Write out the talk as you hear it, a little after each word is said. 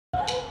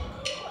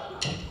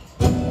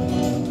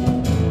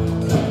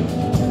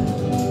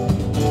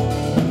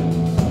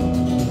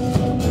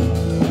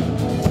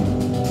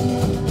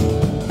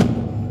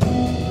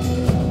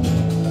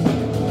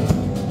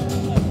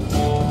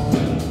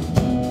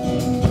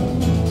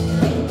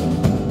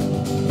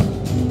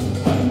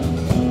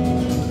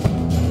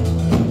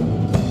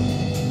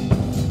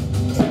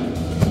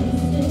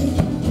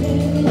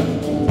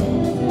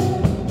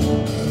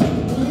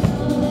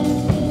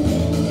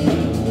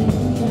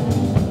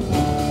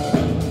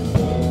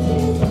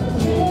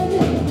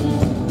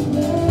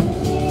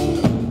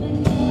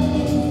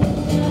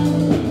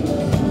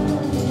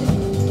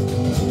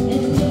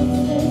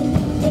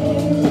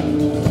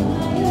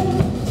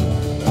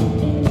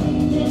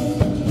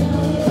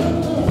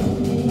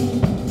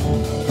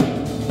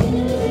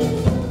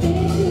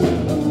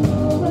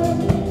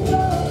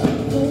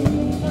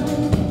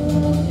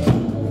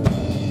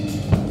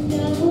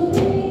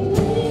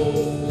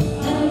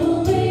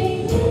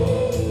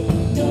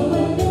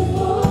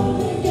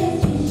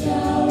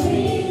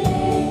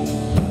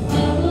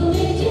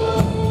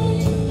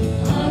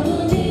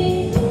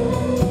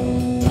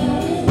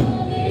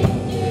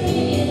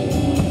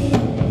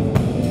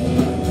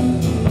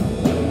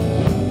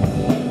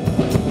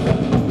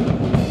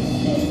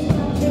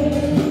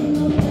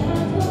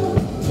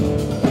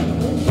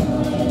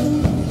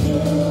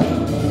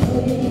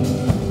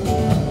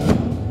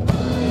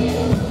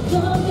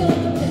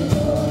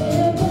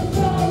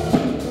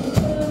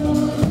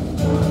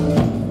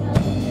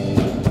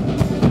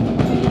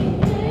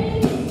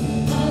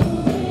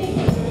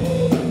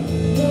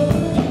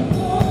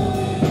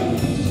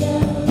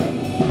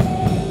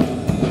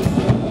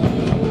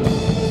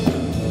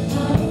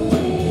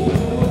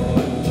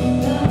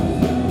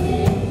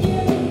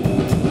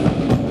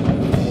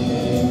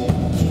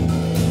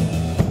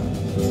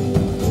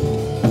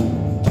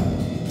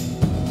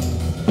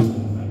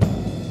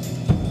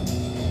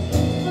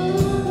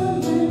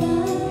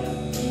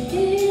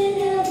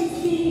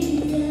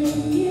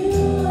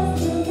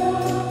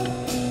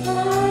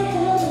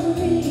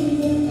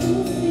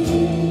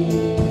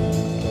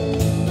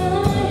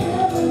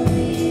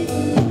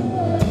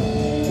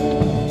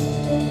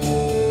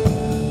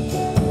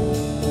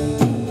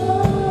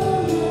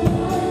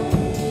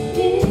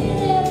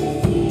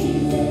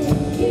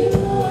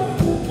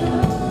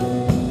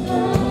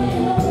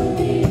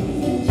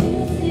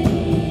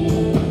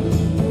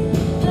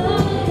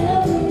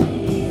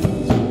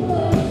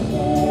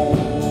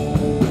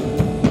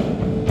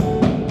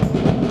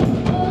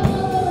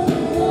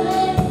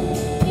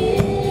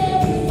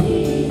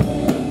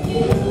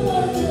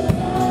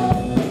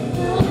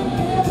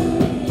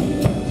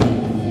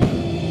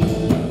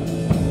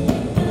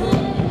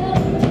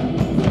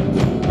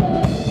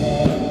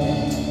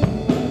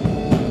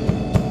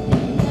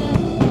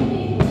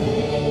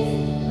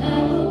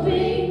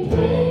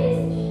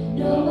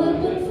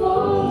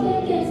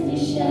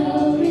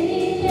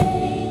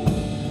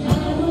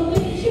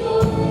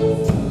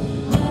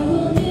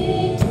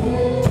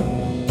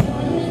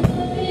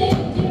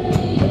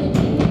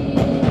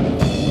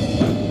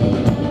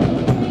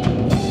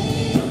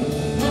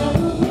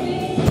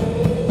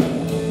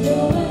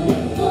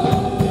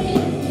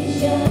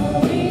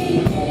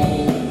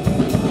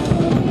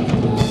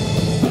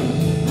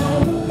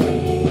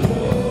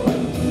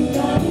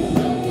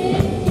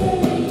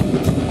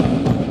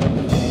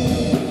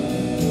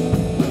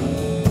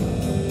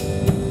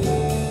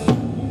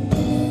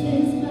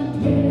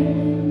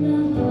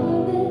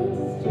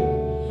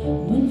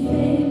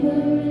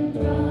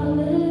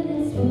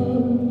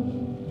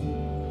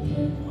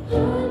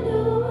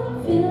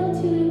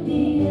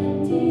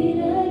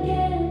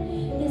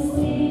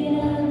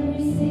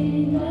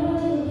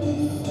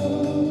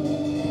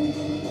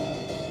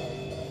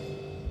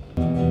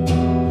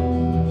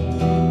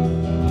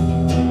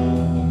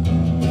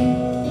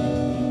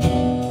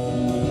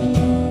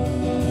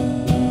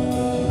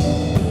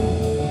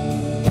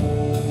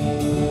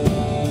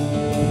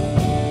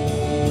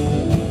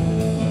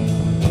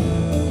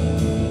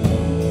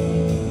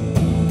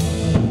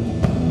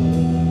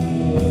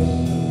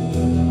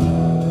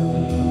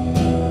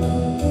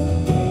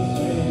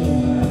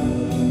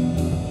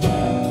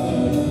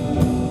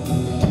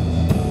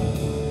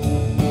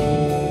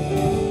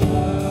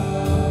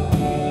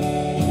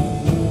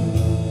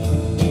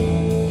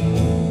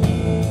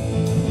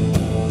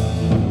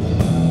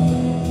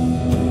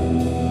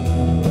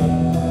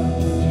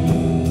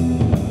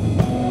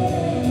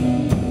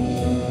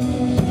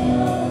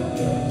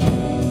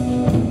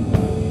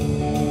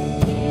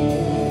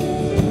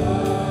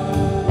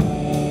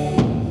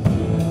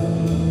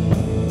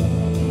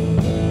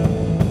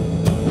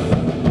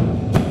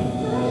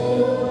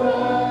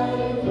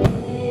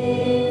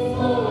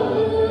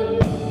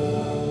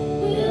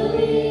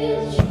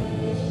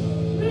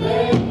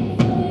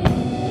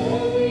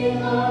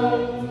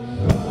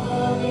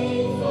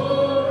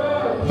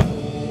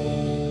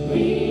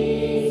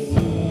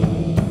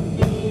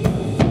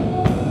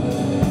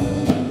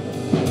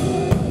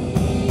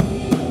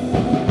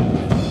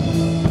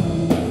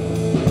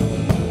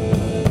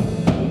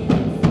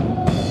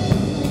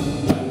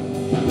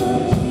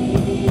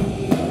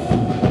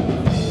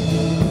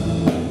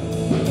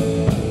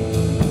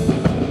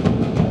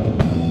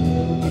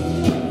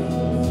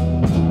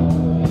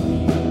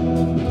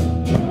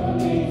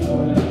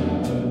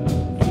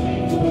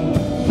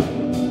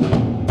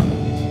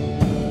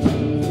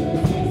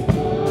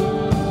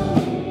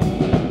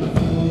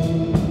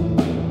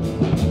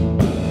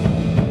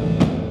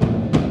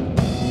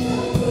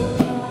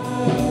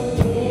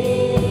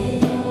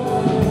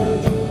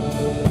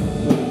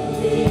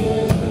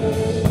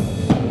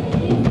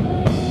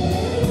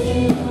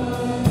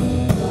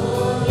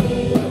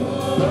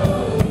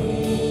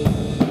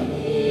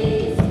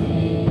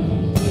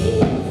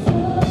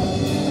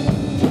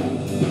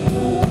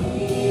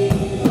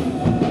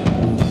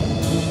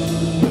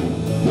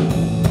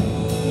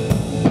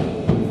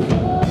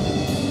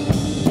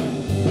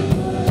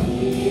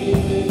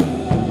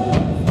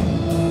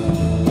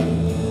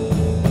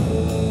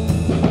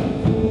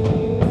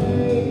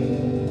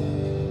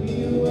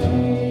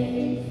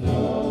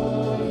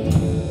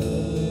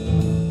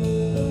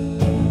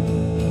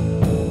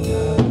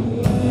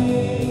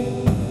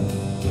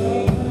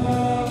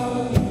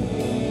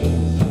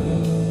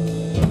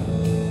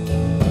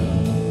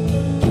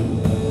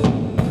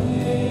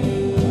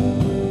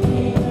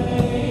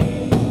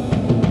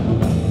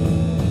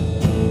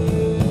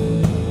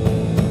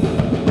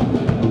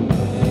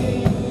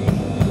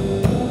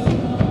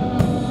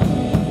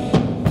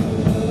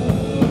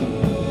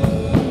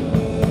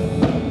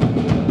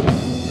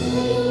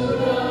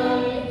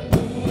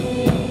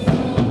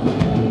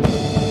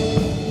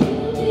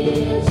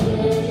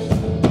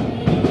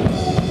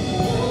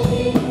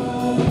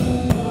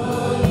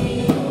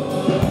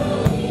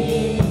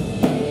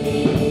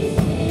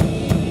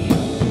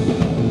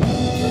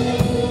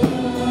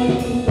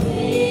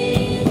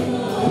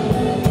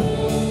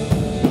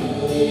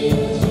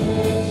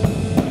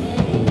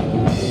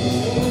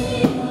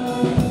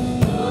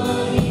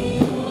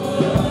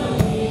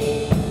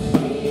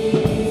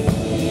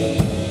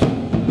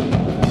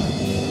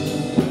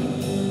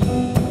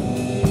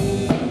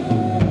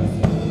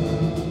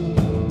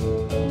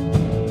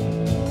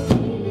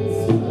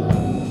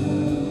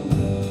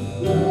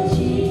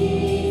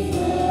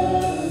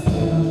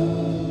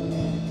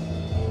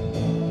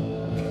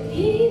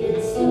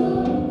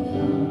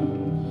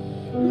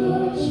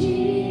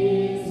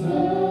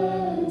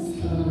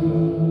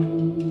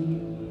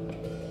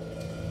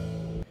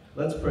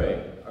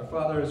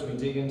together as we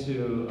dig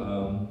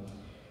into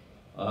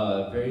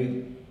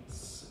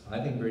I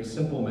think, very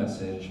simple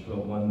message,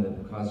 but one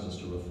that causes us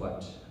to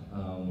reflect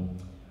on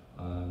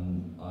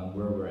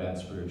where we're at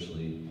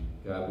spiritually.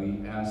 God,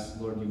 we ask,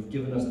 Lord, you've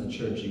given us the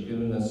church, you've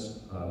given us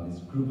this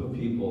group of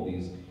people,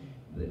 these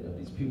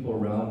people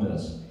around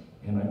us,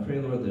 and I pray,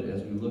 Lord, that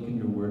as we look in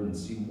your word and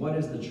see what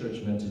is the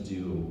church meant to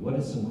do, what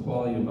is some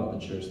quality about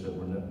the church that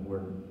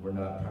we're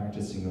not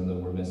practicing or that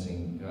we're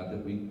missing, God,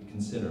 that we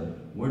consider,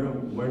 where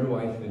do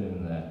I fit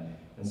in that?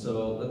 And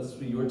so let's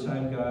be your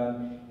time,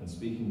 God, in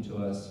speaking to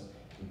us.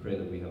 We pray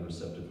that we have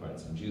receptive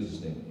hearts. In Jesus'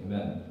 name,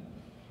 amen.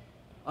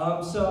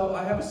 So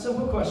I have a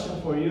simple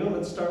question for you.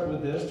 Let's start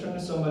with this. Turn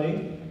to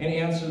somebody and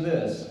answer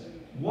this.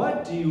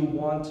 What do you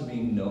want to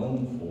be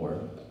known for?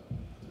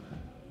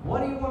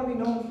 What do you want to be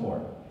known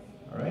for?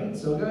 All right,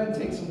 so go ahead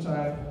and take some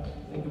time.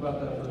 Think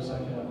about that for a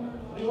second.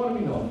 What do you want to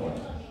be known for?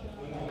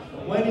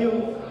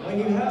 When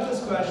you have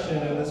this question,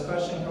 and this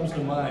question comes to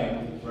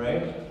mind,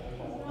 right,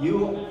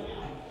 you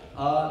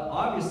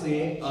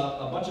obviously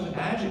a bunch of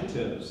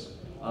adjectives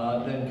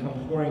then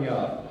come pouring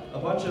out. A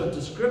bunch of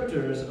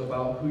descriptors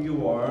about who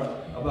you are,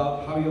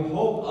 about how you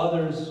hope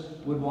others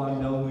would want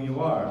to know who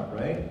you are,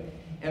 right?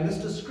 And this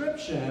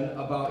description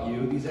about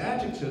you, these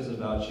adjectives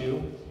about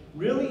you,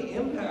 really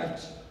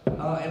impact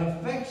and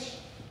affect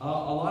a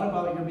lot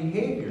about your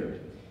behavior.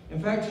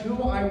 In fact,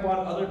 who I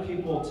want other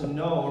people to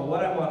know, or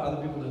what I want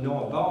other people to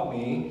know about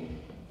me,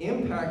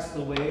 impacts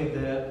the way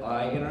that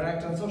I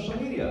interact on social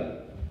media.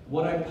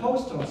 What I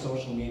post on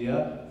social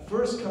media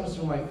first comes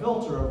through my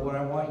filter of what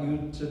I want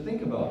you to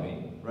think about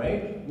me,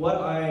 right?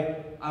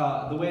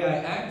 The way I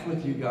act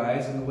with you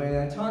guys and the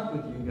way I talk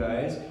with you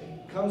guys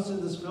comes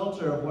through this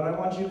filter of what I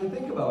want you to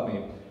think about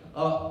me.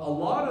 A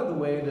lot of the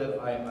way that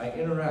I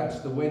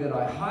interact, the way that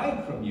I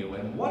hide from you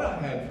and what I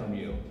hide from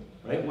you,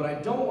 right? What I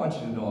don't want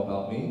you to know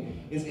about me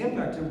is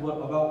impacted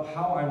about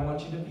how I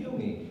want you to view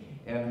me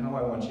and how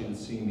I want you to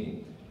see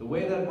me. The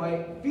way that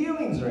my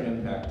feelings are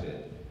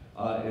impacted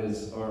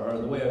or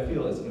the way I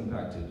feel is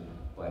impacted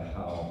by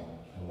how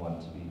I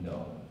want to be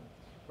known,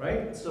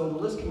 right? So the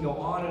list can go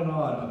on and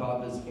on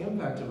about this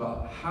impact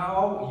about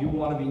how you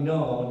want to be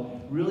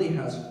known really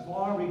has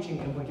far-reaching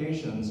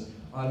implications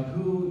on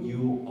who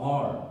you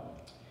are.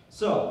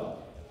 So,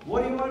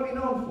 what do you want to be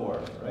known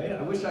for, right?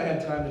 I wish I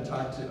had time to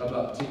talk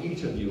to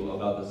each of you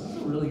about this. This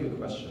is a really good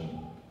question.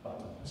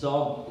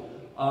 So,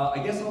 I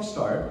guess I'll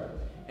start,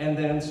 and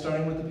then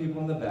starting with the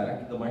people in the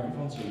back, the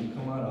microphone's here, you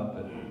come on up,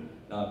 and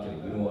no, I'm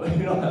kidding,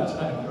 we don't have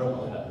time for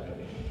all that.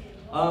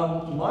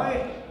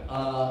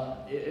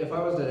 If I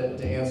was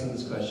to answer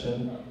this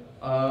question,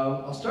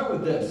 I'll start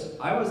with this.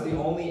 I was the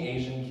only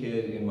Asian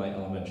kid in my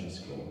elementary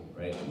school,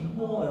 right?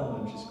 The whole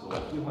elementary school,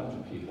 a few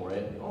hundred people,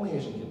 right? The only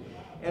Asian kid.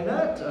 And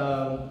that,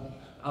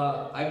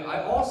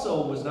 I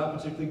also was not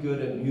particularly good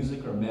at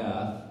music or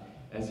math,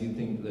 as you'd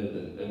think that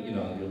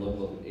your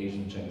local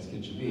Asian Chinese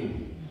kid should be.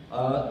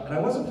 And I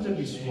wasn't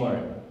particularly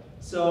smart.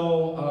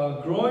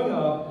 So growing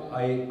up,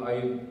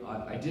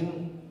 I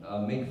didn't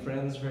make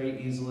friends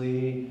very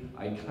easily.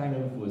 I kind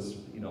of was,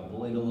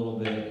 bullied a little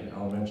bit in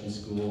elementary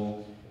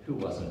school. Who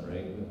wasn't,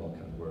 right? We all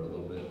kind of were a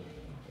little bit.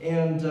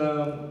 And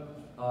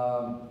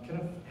kind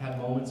of had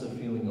moments of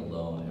feeling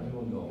alone.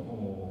 Everyone go,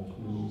 oh,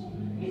 cool.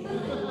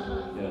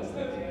 Yes,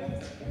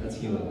 that's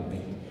healing,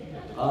 thank you.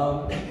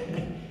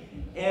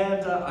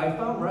 And I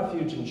found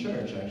refuge in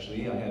church,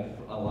 actually. I had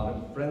a lot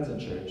of friends in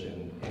church,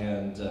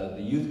 and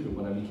the youth group,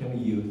 when I became a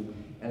youth,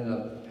 ended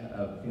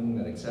up feeling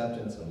that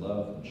acceptance and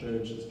love from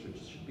church, as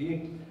churches should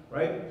be,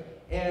 right?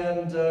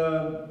 And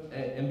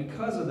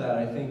because of that,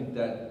 I think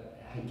that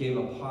gave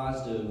a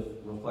positive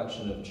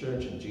reflection of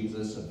church and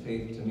Jesus and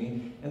faith to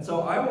me. And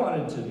so I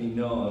wanted to be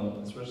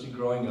known, especially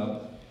growing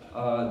up,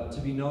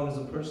 to be known as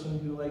a person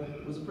who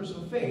was a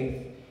person of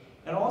faith,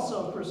 and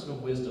also a person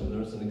of wisdom. There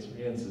was an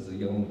experience as a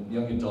young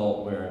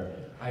adult where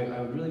I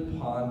would really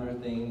ponder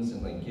things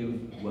and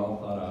give well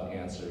thought out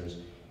answers.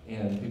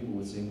 And people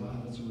would say, wow,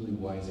 that's a really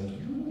wise answer.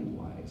 You're really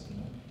wise.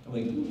 I'm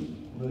like, ooh,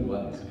 I'm really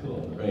wise.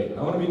 Cool, right?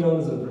 I want to be known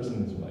as a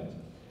person who's wise.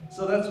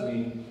 So that's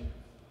me.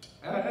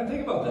 And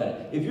think about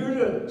that. If you were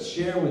to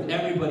share with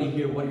everybody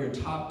here what are your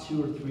top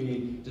 2 or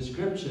 3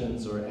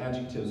 descriptions or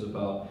adjectives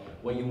about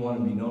what you want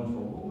to be known for,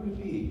 what would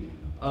it be?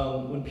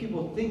 When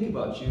people think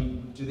about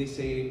you, do they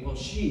say, well,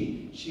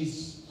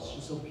 she's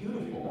so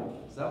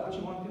beautiful? Is that what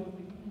you want people to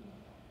think?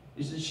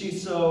 Is that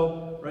she's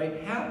so,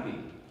 right, happy?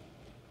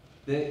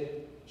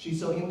 That she's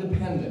so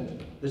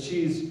independent? That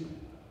she's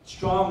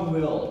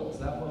strong-willed? Is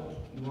that what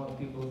you want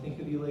people to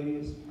think of you,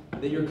 ladies?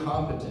 That you're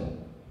competent?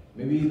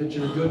 Maybe that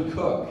you're a good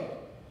cook?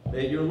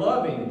 That you're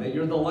loving, that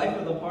you're the life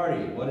of the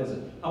party. What is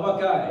it? How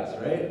about guys,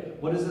 right?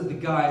 What is it the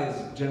guys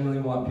generally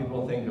want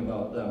people to think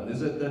about them?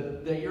 Is it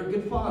that you're a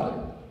good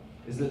father?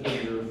 Is it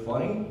that you're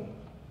funny?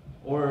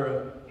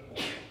 Or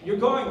you're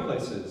going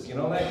places?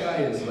 That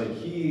guy is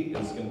he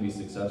is going to be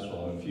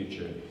successful in the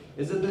future.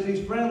 Is it that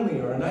he's friendly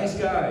or a nice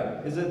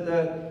guy? Is it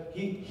that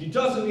he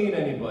doesn't need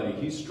anybody?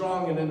 He's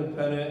strong and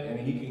independent and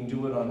he can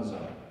do it on his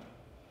own.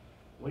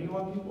 What do you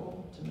want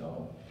people to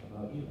know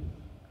about you?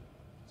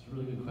 It's a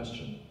really good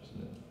question,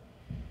 isn't it?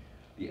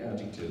 the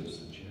adjectives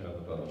that you have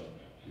about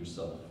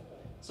yourself.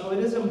 So it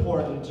is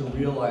important to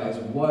realize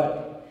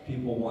what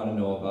people want to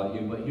know about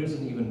you, but here's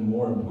an even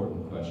more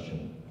important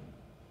question.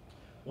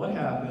 What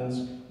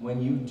happens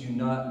when you do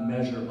not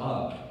measure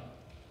up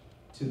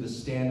to the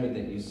standard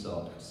that you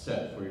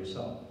set for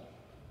yourself?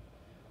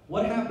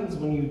 What happens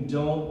when you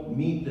don't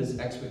meet this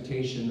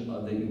expectation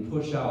that you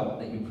push out,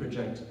 that you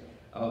project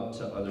out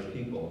to other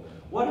people?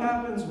 What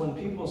happens when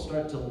people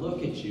start to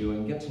look at you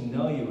and get to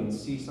know you and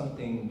see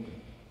something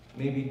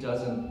maybe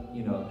doesn't,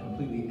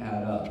 completely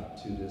add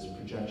up to this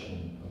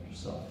projection of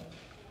yourself?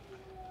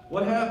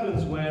 What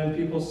happens when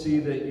people see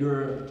that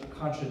you're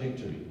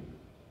contradictory?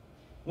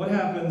 What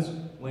happens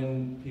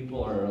when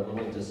people are a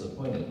little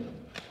disappointed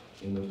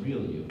in the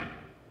real you?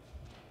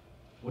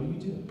 What do you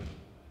do?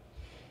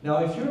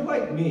 Now, if you're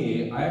like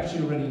me, I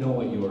actually already know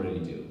what you already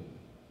do.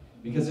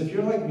 Because if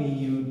you're like me,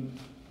 you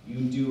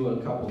do a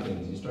couple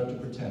things. You start to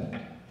pretend.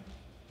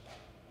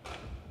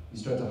 You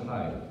start to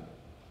hide.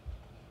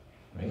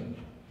 Right?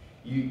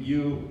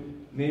 You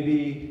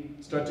maybe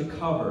start to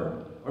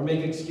cover or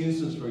make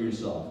excuses for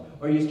yourself.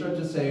 Or you start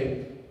to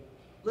say,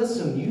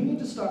 listen, you need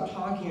to stop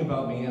talking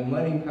about me and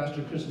letting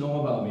Pastor Chris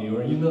know about me,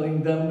 or you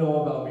letting them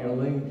know about me, or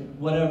letting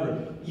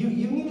whatever. You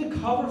need to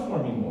cover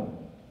for me more.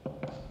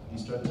 You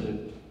start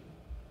to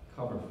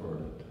cover for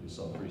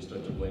yourself, or you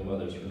start to blame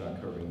others for not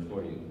covering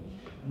for you.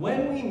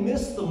 When we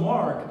miss the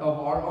mark of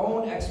our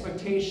own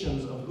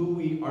expectations of who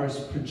we are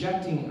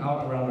projecting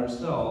out around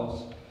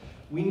ourselves,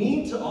 we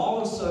need to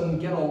all of a sudden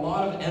get a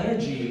lot of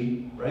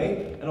energy,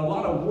 right, and a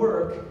lot of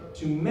work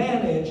to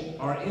manage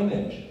our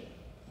image.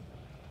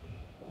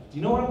 Do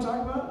you know what I'm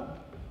talking about?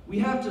 We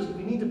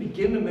need to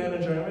begin to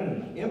manage our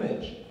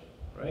image,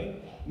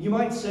 right? You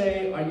might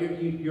say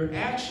your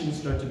actions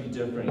start to be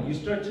different. You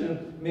start to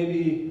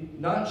maybe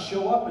not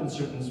show up in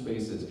certain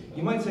spaces.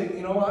 You might say,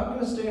 I'm going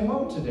to stay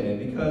home today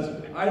because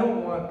I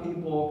don't want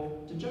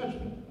people to judge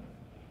me.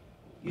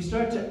 You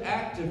start to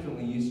act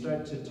differently. You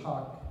start to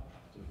talk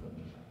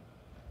differently.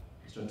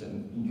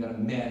 You got to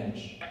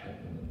manage that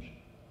image.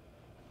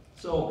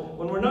 So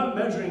when we're not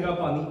measuring up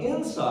on the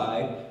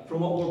inside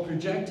from what we're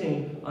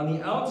projecting on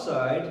the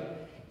outside,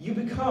 you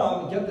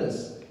become, get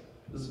this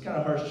is kind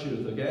of harsh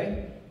truth,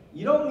 okay?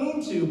 You don't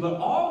mean to, but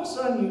all of a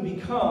sudden you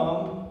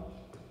become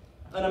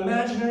an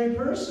imaginary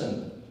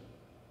person.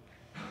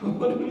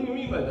 What do you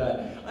mean by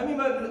that? I mean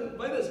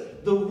by this.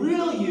 The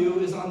real you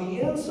is on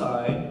the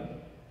inside,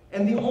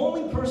 and the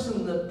only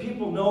person that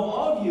people know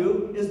of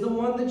you is the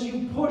one that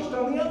you pushed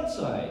on the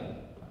outside.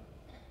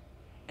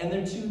 And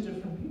they're two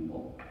different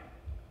people.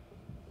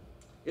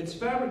 It's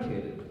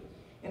fabricated.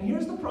 And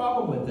here's the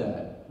problem with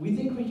that. We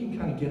think we can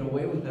kind of get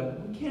away with that,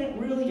 but we can't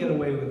really get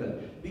away with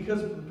that.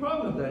 Because the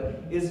problem with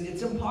that is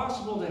it's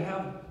impossible to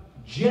have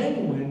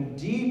genuine,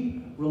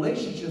 deep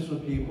relationships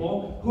with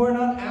people who are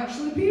not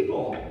actually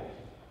people.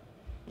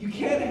 You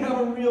can't have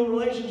a real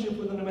relationship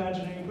with an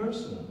imaginary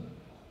person.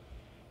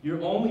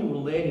 You're only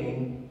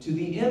relating to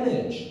the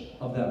image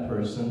of that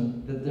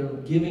person that they're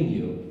giving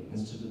you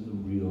instead of the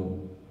real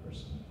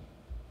person.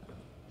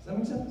 Does that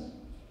make sense?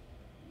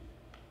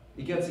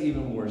 It gets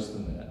even worse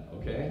than that,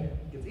 okay?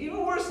 It gets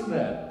even worse than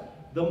that.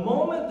 The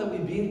moment that we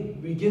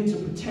begin to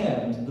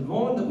pretend, the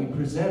moment that we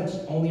present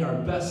only our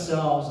best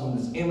selves and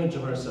this image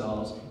of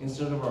ourselves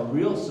instead of our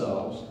real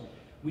selves,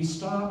 we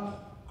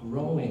stop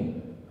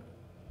growing.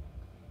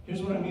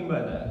 Here's what I mean by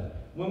that.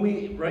 When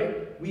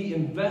we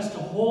invest a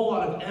whole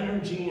lot of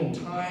energy and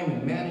time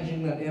in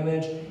managing that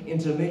image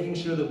into making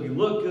sure that we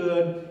look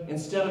good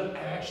instead of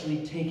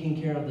actually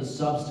taking care of the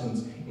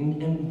substance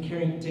and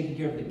taking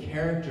care of the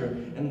character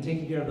and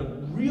taking care of the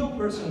real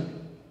person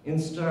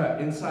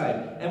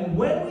inside. And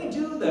when we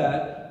do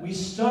that, we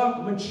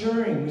stop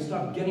maturing, we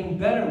stop getting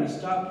better, we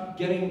stop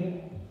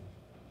getting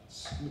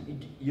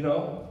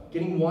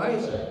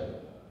wiser.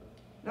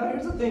 Now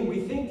here's the thing, we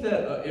think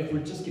that if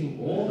we're just getting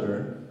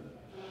older,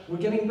 we're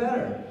getting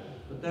better.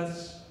 But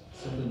that's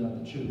simply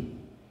not the truth.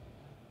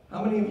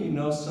 How many of you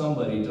know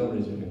somebody, don't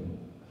raise your hand,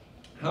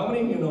 how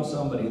many of you know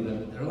somebody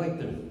that they're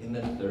in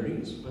their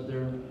 30s, but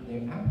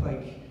they act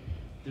like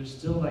they're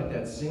still like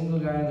that single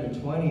guy in their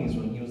 20s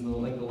when he was the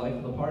life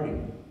of the party,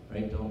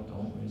 right? Don't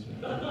raise your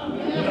hand.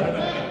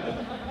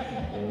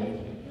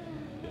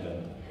 Yeah.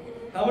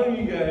 How many of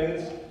you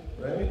guys,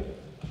 right?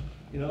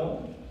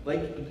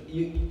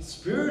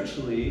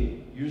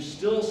 Spiritually, you're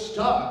still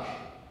stuck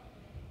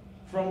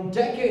from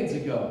decades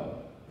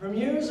ago, from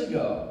years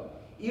ago.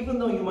 Even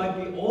though you might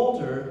be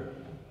older,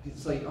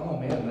 it's like, oh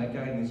man, that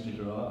guy needs to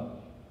grow up.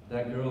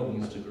 That girl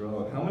needs to grow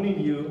up. How many of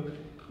you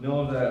know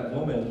of that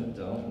woman,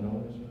 don't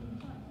know,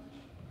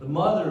 the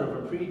mother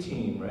of a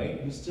preteen, right,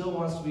 who still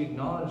wants to be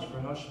acknowledged for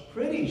how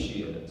pretty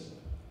she is,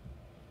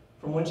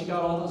 from when she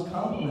got all those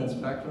compliments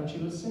back when she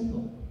was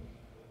single,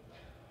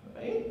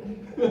 right?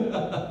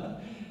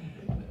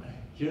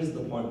 Here's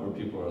the point where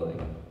people are like,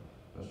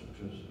 Pastor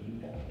Chris,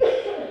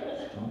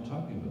 don't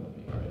talk about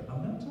me, right?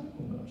 I'm not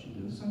talking about you,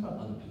 this is about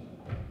other people.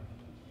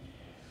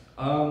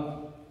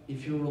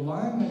 If you're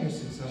relying on your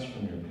success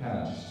from your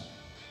past,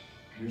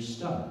 you're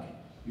stuck.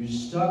 You're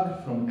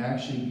stuck from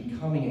actually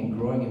becoming and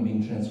growing and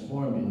being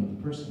transformed into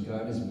the person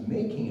God is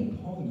making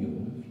and pulling you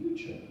in the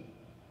future.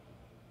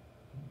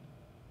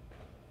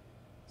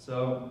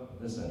 So,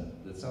 listen,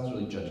 that sounds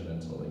really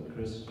judgmental. Like,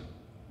 Chris,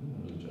 you're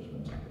really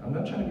judgmental. I'm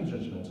not trying to be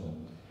judgmental.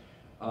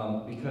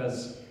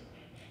 Because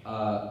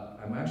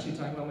I'm actually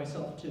talking about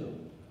myself too.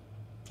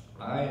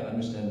 I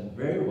understand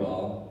very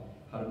well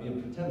how to be a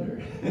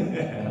pretender. Be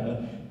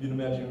an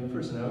imaginary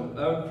person.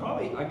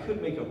 I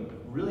could make a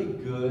really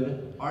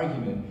good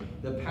argument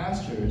that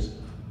pastors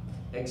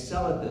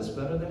excel at this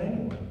better than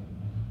anyone,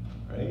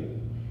 right?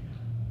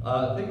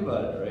 Think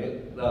about it,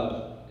 right?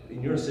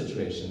 In your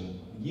situation,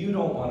 you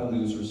don't want to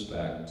lose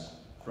respect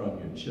from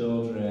your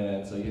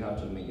children, so you have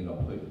to, put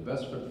your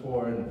best foot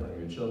forward in front of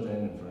your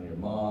children, in front of your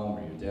mom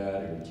or your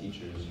dad or your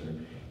teachers or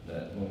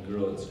that one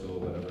girl at school,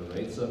 whatever,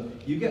 right? So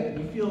you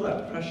feel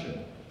that pressure,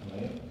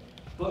 right?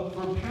 But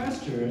for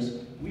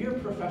pastors, we are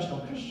professional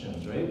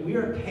Christians, right? We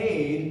are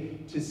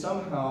paid to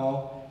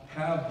somehow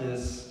have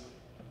this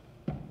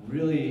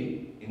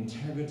really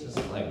integritous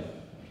life,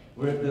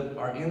 where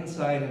our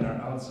inside and our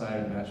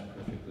outside match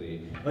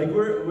perfectly. Like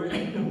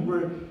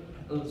we're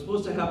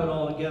supposed to have it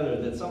all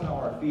together, that somehow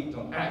our feet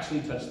don't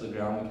actually touch the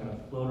ground. We kind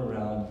of float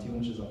around 2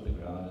 inches off the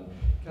ground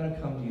and kind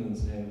of come to you and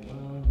say,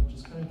 well,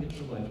 just kind of get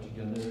your life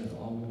together and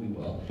all will be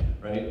well,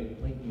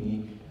 right? Like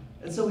me.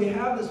 And so we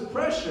have this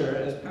pressure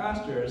as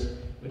pastors,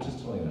 which is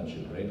totally not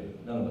true,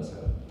 right? None of us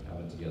have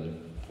it together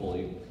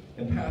fully.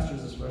 And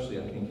pastors especially,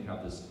 I think,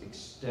 have this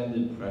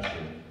extended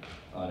pressure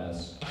on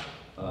us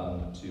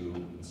to,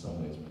 in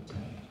some ways,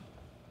 pretend.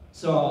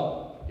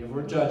 So, if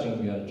we're judging,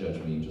 we gotta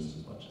judge me just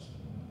as much as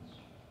anyone else.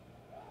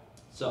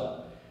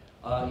 So,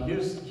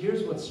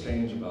 here's what's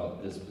strange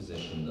about this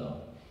position, though.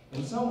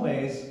 In some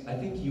ways, I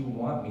think you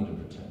want me to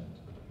pretend.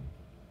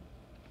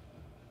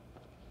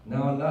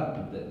 No,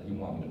 not that you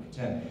want me to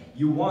pretend.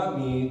 You want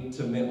me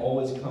to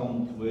always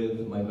come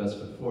with my best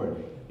foot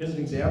forward. Here's an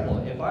example.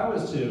 If I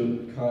was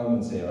to come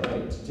and say, all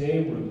right,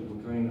 today we're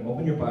going to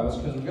open your Bibles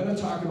because we're going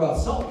to talk about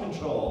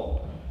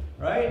self-control,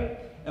 right?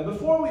 And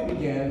before we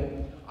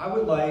begin, I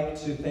would like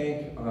to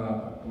thank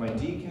my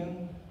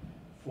deacon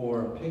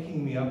for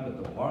picking me up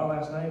at the bar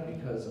last night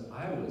because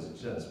I was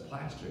just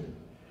plastered.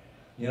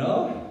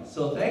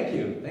 So thank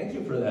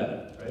you for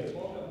that, right?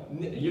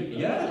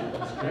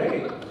 Yeah, it's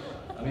great.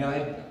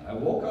 I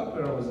woke up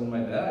and I was in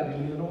my bed. I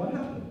didn't even know what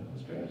happened. It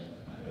was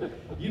great.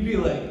 You'd be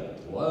like,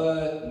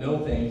 what?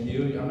 No, thank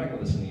you. I'm not going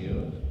to listen to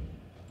you.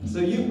 So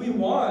we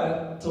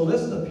want to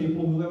listen to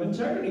people who have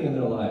integrity in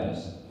their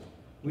lives.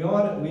 We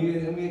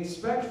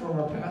expect from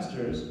our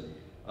pastors,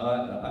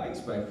 I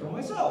expect from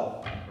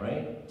myself,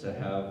 right, to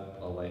have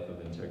a life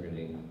of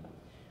integrity.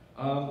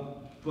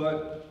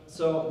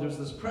 So there's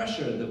this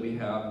pressure that we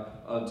have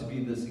to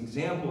be this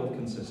example of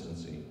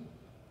consistency.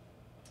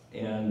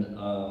 And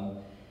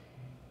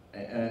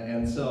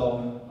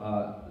so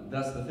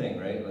that's the thing,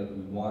 right? Like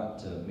we want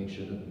to make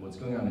sure that what's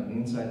going on the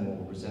inside and what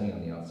we're presenting on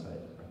the outside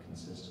are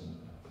consistent.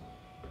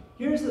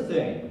 Here's the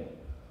thing.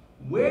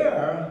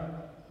 Where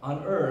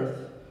on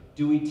earth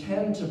do we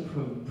tend to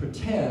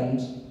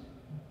pretend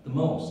the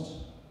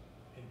most?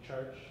 In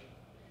church.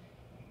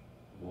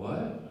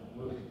 What?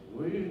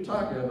 What are you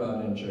talking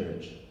about in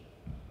church?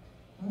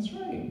 That's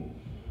right.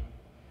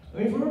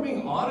 If we're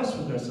being honest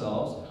with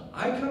ourselves,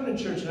 I come to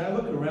church and I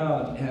look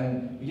around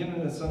and we get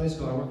into Sunday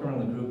school, I work around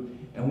the group,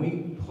 and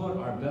we put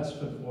our best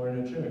foot forward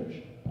in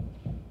church.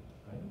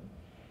 Right?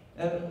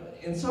 And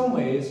in some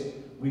ways,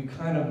 we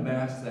kind of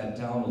mask that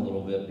down a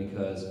little bit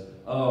because,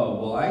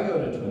 I go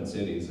to Twin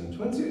Cities, and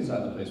Twin Cities is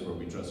not the place where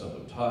we dress up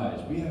with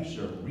ties. We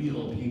actually are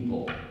real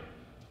people.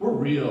 We're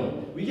real.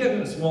 We get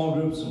into small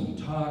groups and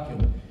we talk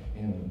and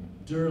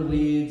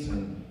leads,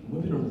 and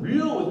we're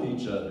real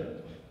with each other.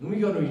 Then we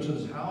go to each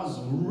other's houses,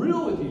 we're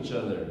real with each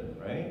other,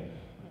 right?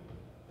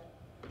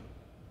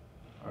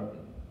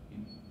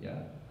 Yeah.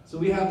 So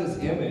we have this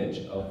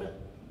image of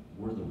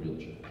we're the real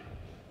church.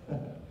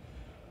 And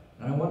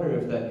I wonder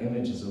if that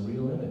image is a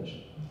real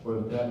image, or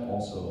if that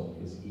also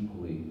is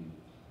equally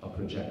a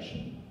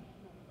projection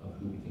of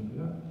who we think we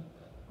are,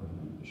 or who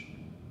we wish we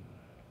were.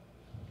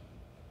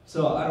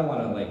 So I don't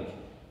want to be like,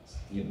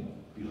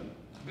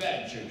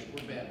 bad church,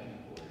 we're bad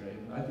people, right?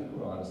 I think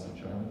we're honest and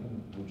charming. I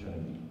think we're trying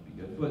to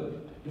be good.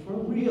 But if we're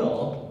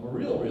real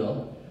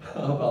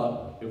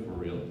about if we're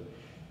real,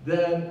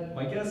 then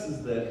my guess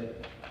is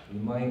that we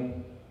might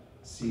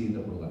see that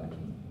we're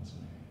lacking in some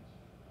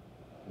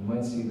areas. We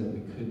might see that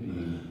we could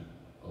be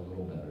a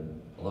little better,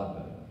 a lot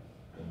better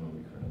than where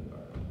we currently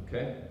are,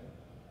 okay?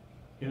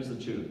 Here's the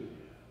truth,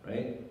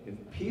 right? If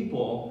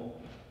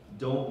people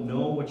don't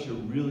know what you're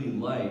really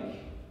like,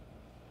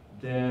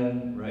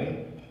 then,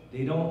 right,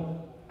 they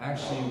don't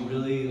actually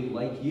really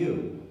like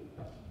you.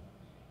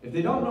 If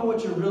they don't know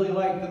what you're really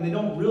like, then they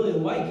don't really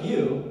like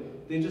you.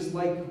 They just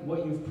like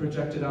what you've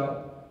projected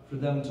out for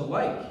them to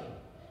like.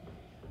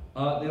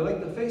 They like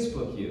the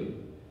Facebook you.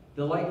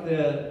 They like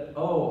the,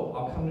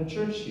 I'll come to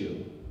church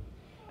you.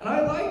 And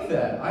I like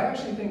that. I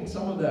actually think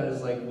some of that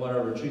is like what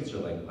our retreats are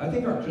like. I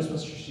think our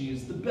Christmas tree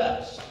is the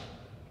best.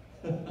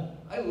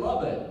 I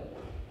love it.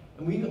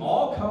 And we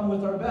all come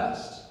with our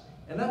best.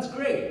 And that's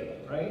great,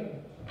 right?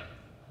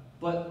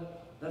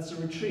 But that's a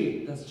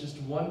retreat. That's just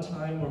one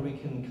time where we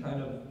can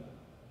kind of,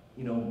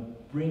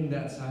 bring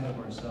that side of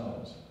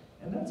ourselves.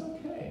 And that's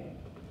okay.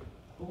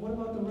 But what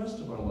about the rest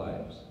of our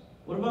lives?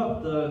 What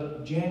about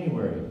the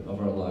January of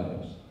our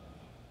lives?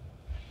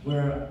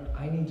 Where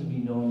I need to be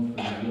known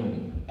for the real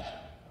me.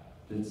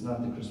 That it's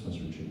not the Christmas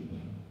retreat. Do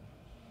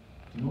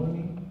you know what I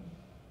mean?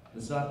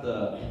 It's not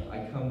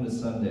I come to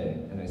Sunday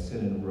and I sit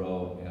in a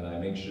row and I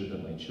make sure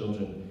that my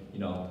children,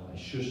 I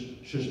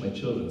shush my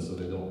children so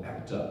they don't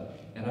act up.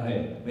 And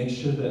I make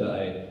sure that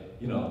I,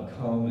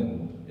 come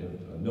and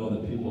know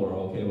that people are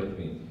okay with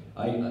me.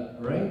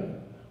 Right?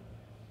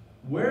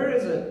 Where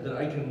is it that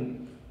I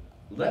can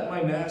let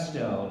my mask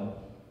down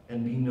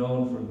and be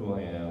known for who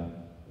I am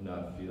and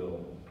not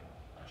feel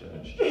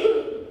judged?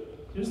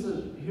 Here's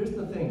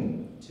the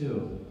thing,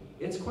 too.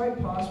 It's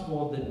quite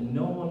possible that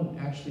no one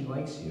actually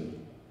likes you.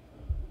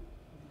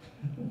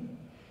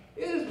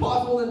 It is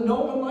possible that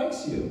no one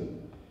likes you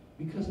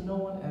because no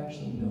one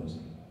actually knows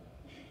you.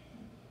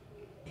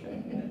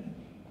 Okay?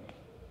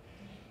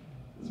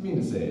 It's mean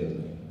to say,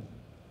 isn't it?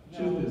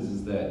 Truth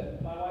is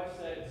that... My wife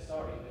said,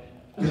 sorry,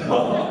 man.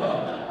 No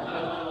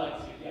one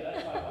likes you. Yeah,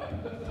 that's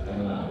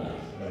my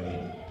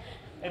wife.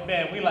 Hey,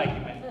 Ben, we like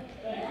you, man.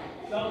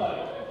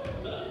 Somebody.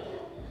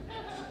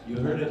 You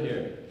heard it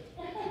here.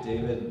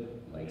 David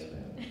likes Ben.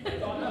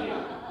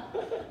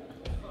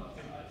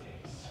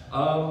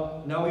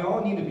 Now we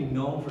all need to be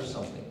known for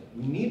something.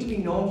 We need to be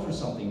known for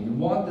something. We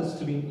want this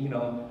to be,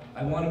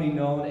 I want to be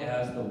known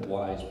as the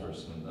wise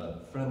person, the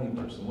friendly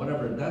person,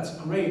 whatever. That's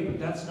great, but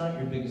that's not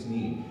your biggest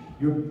need.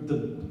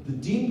 The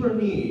deeper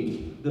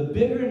need, the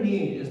bigger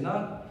need is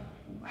not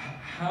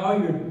how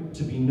you're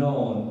to be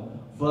known,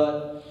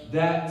 but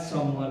that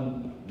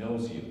someone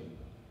knows you.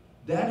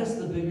 That is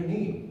the bigger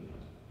need.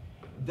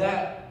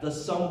 That the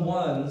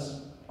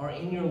someones are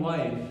in your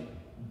life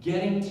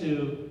getting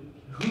to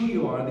who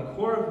you are, the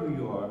core of who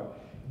you are,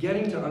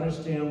 getting to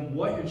understand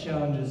what your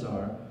challenges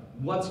are,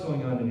 what's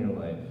going on in your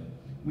life.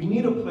 We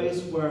need a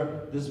place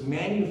where this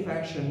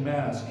manufactured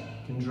mask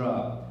can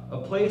drop. A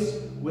place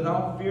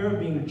without fear of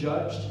being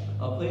judged,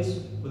 a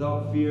place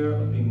without fear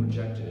of being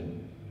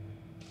rejected.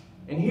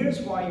 And here's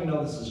why you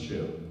know this is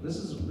true. This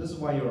is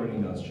why you already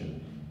know it's true.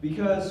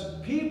 Because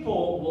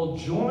people will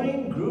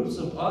join groups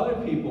of other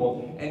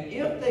people, and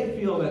if they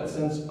feel that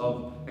sense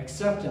of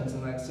acceptance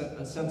and that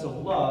sense of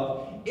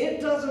love, it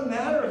doesn't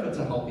matter if it's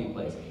a healthy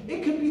place.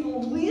 It could be the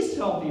least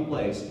healthy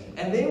place,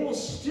 and they will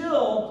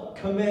still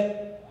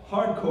commit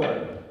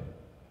hardcore.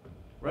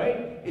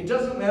 Right? It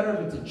doesn't matter if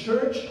it's a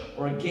church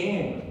or a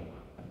gang.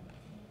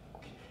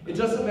 It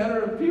doesn't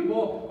matter if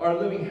people are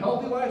living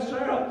healthy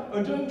lifestyle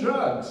or doing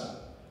drugs.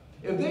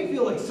 If they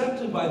feel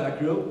accepted by that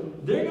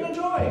group, they're going to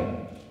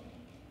join.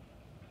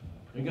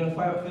 They're going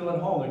to feel at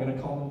home. They're going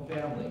to call them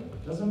family.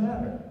 It doesn't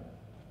matter.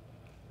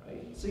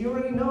 Right? So you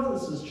already know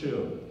this is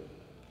true.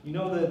 You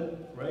know that,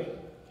 right?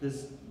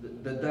 That's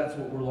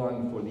what we're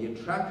longing for. The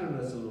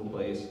attractiveness of the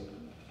place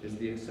is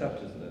the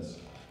acceptedness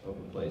of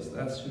the place.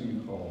 That's who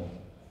you call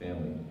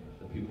family.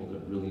 The people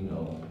that really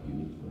know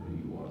you for who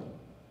you are.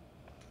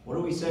 What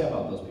do we say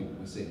about those people?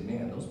 We say,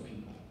 man, those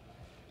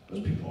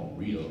people are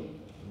real.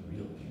 They're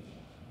real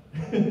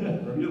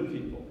people. Real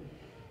people.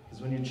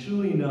 Because when you're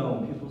truly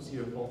known, people see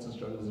your faults and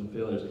struggles and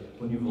failures.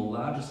 When you've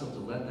allowed yourself to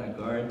let that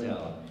guard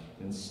down,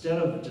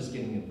 instead of just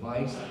getting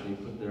advice, they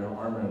put their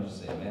arm around you and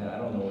say, man, I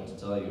don't know what to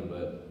tell you,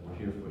 but we're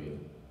here for you.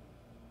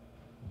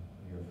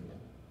 We're here for you.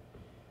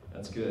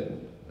 That's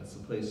good. That's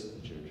the place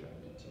that you're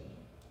attracted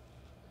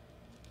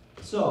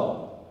to.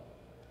 So,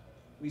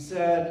 we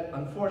said,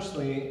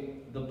 unfortunately,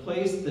 the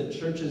place that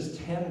churches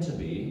tend to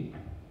be,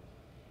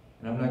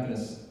 and I'm not going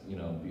to,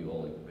 be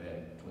all like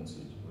bad Twin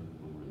Cities.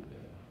 We're really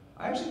bad.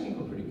 I actually think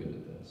we're pretty good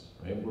at this,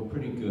 right? We're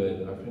pretty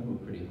good. I think we're a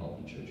pretty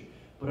healthy church.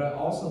 But I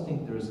also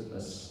think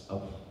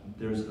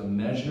there's a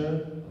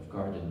measure of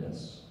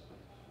guardedness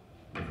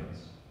with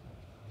us.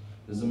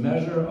 There's a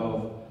measure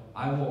of,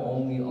 I will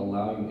only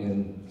allow you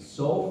in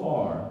so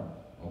far,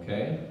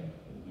 okay?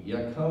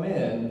 Yeah, come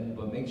in,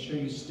 but make sure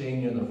you stay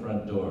near the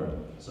front door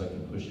so I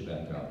can push you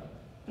back out.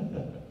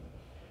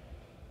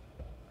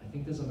 I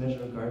think there's a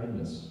measure of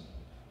guardedness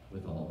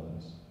with all of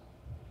us.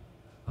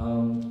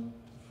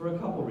 For a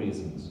couple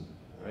reasons,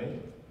 right?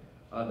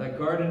 That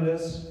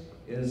guardedness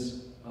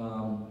is,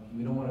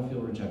 we don't want to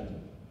feel rejected.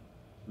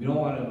 We don't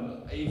want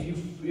to,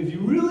 if you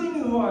really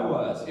knew who I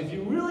was, if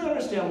you really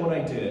understand what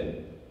I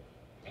did,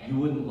 you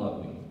wouldn't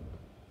love me.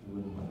 You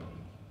wouldn't love me.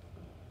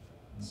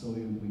 And so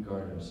we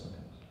guard ourselves.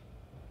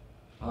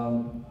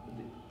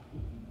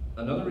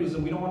 Another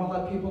reason, we don't want to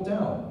let people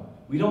down.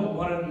 We don't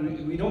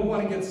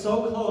want to get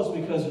so close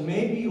because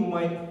maybe you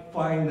might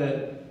find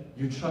that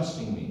you're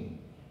trusting me.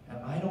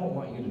 And I don't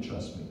want you to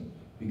trust me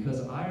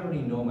because I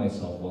already know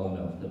myself well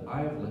enough that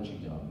I have let you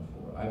down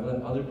before. I've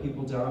let other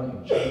people down,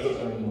 and chances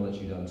are I'm going to let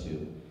you down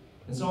too.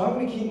 And so I'm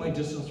going to keep my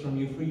distance from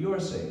you for your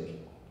sake.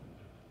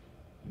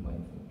 You might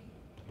think.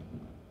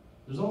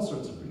 There's all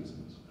sorts of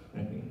reasons,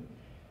 right?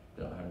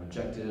 That I'm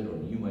rejected, or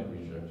you might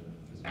reject me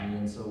because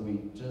And so we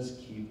just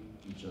keep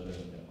each other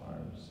at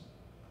arm's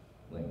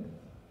length.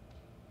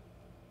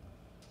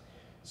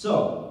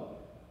 So,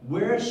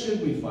 where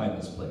should we find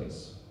this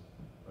place?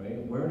 Right?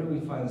 Where do we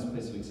find this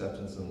place of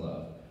acceptance and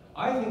love?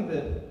 I think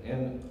that,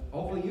 and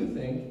hopefully you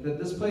think, that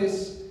this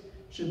place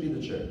should be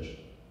the church.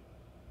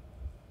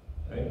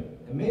 Right?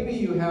 And maybe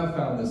you have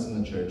found this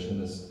in the church, in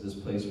this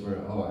place where,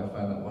 oh, I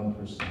find that one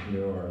person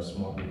here or a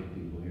small group of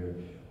people here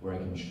where I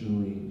can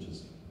truly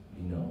just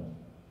be known.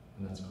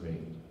 And that's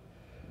great.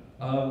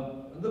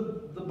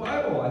 The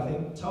Bible, I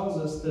think, tells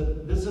us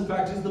that this, in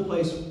fact, is the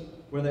place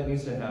where that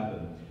needs to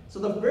happen. So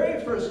the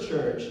very first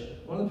church,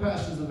 one of the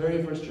pastors of the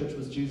very first church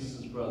was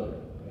Jesus' brother,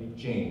 right?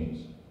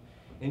 James.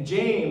 And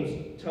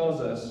James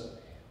tells us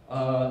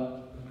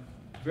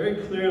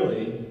very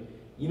clearly,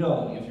 you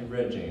know, if you've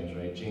read James,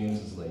 right? James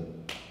is like,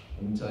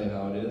 let me tell you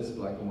how it is,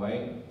 black and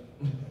white,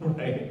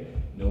 right?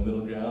 No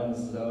middle ground,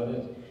 this is how it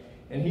is.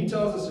 And he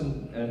tells us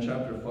in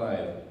chapter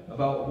 5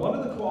 about one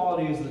of the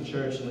qualities of the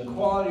church and the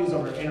qualities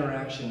of our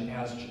interaction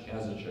as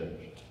a church.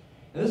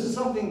 And this is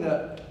something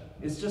that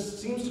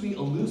just seems to be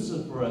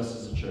elusive for us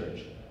as a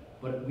church.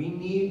 But we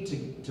need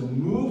to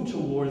move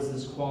towards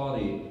this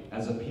quality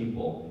as a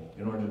people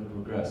in order to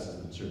progress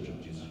as the Church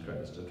of Jesus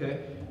Christ,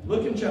 okay?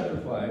 Look in chapter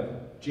 5,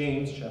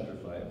 James chapter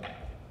 5,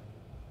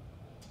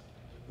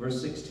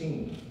 verse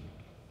 16.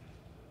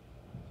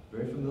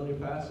 Very familiar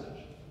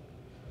passage.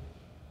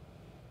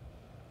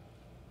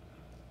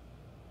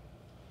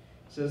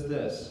 It says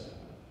this,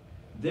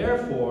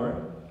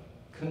 "Therefore,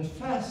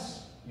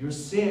 confess your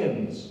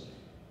sins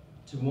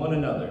to one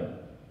another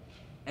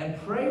and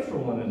pray for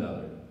one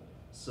another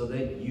so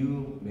that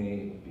you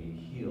may be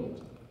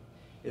healed."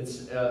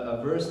 It's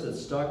a verse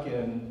that's stuck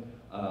in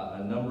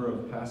a number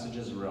of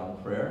passages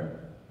around prayer,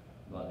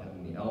 about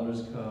having the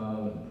elders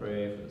come and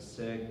pray for the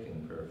sick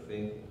and prayer of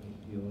faith and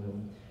heal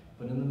him.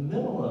 But in the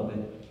middle of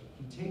it,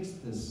 he takes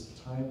this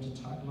time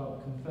to talk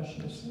about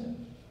confession of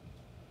sin.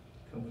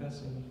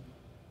 Confessing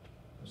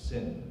of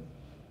sin,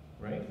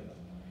 right?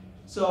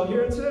 So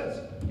here it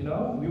says, you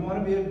know, we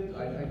want to be,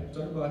 I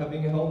talk about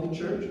having a healthy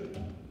church,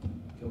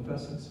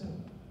 confessing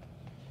sin.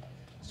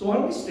 So why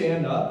don't we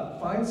stand up,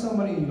 find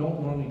somebody you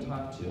don't normally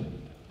talk to,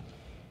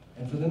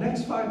 and for the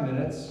next 5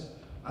 minutes,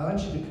 I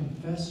want you to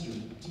confess your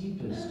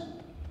deepest,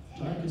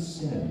 darkest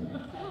sin to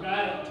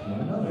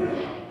one another.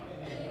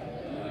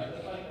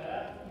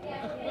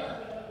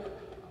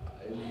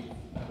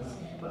 That's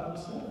what I'm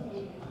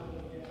saying.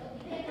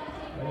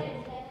 Right?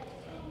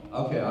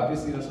 Okay,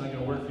 obviously that's not going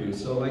to work for you.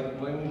 So why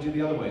don't we do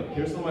the other way?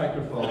 Here's the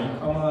microphone.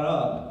 Come on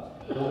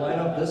up. We'll line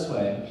up this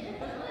way.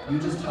 You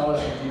just tell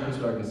us your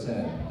deepest, darkest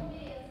sin.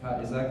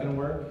 Is that going to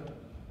work?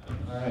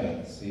 All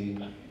right, see.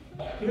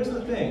 Here's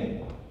the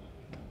thing.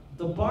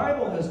 The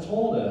Bible has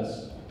told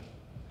us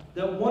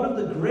that one of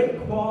the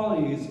great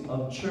qualities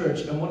of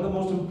church and one of the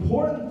most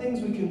important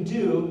things we can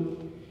do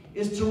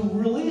is to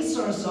release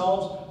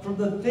ourselves from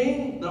the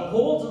thing that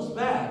holds us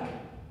back.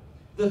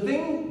 The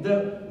thing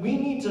that we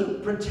need to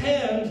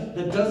pretend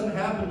that doesn't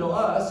happen to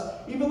us,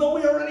 even though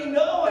we already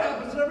know it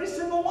happens to every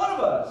single one of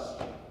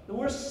us. That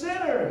we're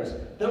sinners,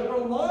 that we're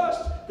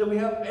lost, that we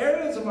have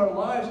areas of our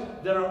lives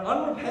that are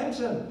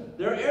unrepentant.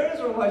 There are areas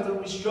of our lives that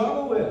we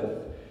struggle with.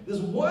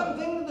 There's one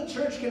thing that the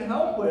church can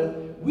help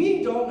with,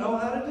 we don't know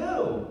how to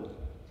do.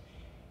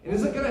 And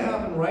is it going to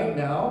happen right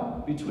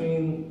now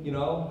between,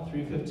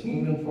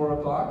 3:15 and 4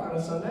 o'clock on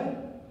a Sunday?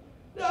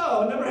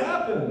 No, it never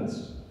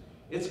happens.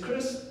 It's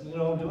Chris,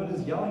 doing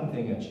his yelling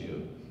thing at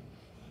you.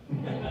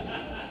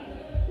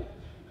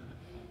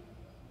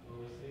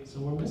 So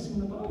we're missing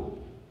the boat.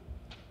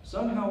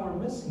 Somehow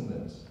we're missing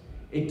this.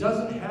 It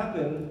doesn't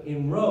happen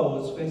in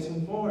rows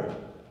facing forward.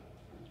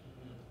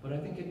 But I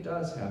think it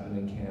does happen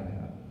and can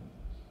happen.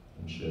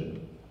 And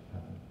should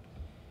happen.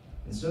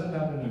 Instead of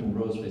happening in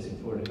rows facing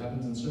forward, it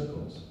happens in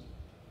circles.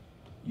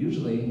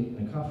 Usually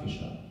in a coffee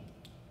shop.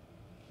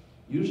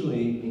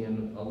 Usually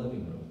in a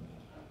living room.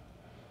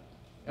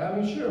 I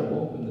mean, sure,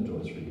 we'll open the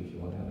doors for you if you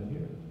want to have it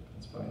here.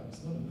 That's fine.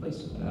 It's not a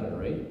place to matter,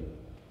 right?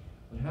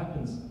 What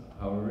happens,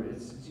 however,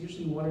 it's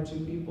usually 1 or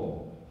 2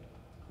 people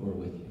who are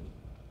with you.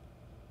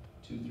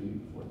 2, 3,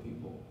 4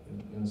 people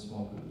in a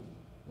small group.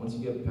 Once you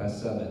get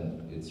past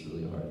 7, it's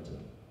really hard to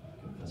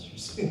confess your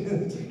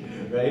sins,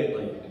 right?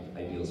 Like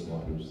ideal small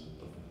groups,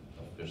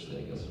 officially,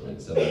 I guess, are like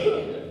 7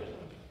 people.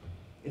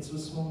 It's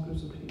with small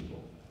groups of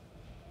people,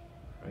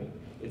 right?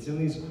 It's in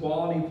these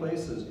quality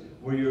places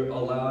where you're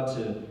allowed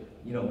to,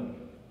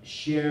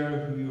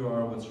 share who you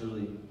are, what's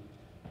really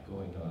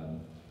going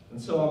on.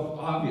 And so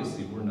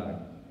obviously we're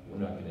not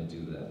going to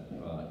do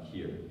that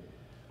here.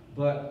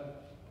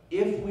 But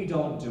if we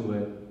don't do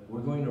it,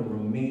 we're going to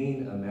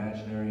remain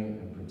imaginary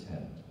and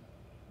pretend.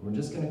 We're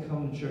just going to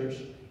come to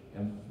church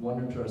and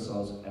wonder to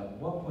ourselves, at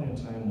what point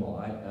in time will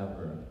I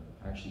ever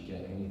actually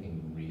get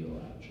anything real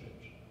out of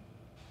church?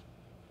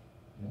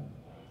 Yeah?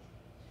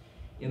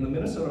 In the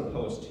Minnesota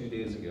Post 2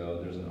 days ago,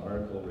 there's an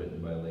article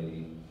written by a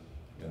lady,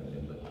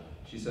 but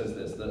she says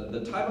this.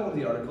 The title of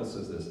the article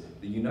says this: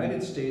 "The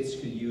United States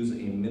could use a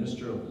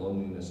minister of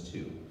loneliness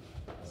too."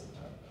 That's the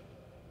title.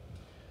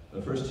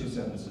 The first 2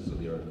 sentences of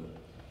the article.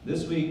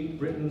 This week,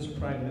 Britain's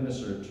Prime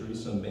Minister,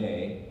 Theresa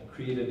May,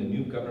 created a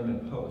new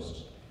government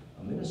post,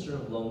 a Minister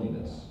of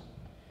Loneliness.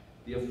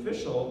 The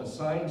official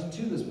assigned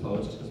to this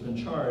post has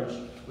been charged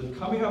with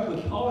coming up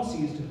with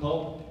policies to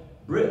help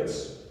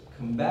Brits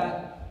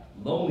combat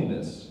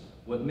loneliness,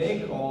 what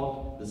May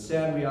called the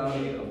sad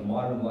reality of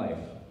modern life.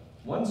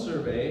 One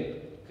survey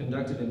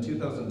conducted in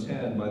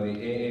 2010 by the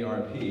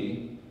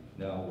AARP,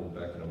 now we're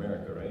back in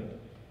America, right?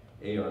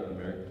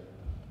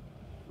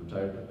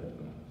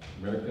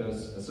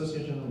 America's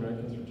Association of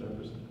Americans Retired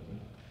Persons,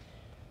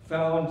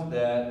 found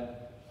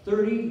that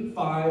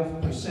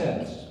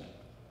 35%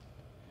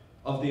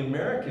 of the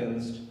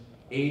Americans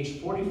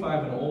aged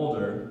 45 and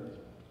older,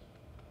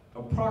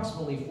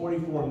 approximately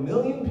 44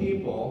 million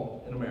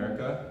people in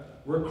America,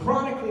 were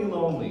chronically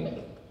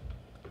lonely,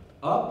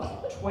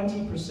 up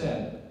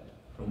 20%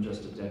 from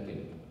just a decade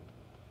ago.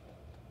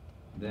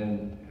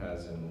 Then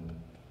has in,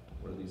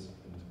 what are these,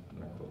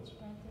 not quotes?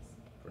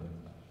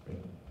 Right?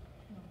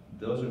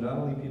 Those are not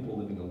only people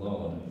living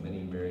alone, many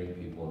married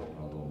people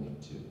are lonely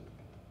too.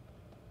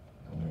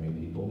 Now married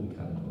people, we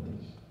kind of know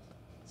this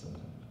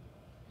sometimes.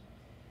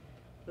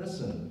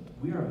 Listen,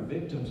 we are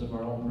victims of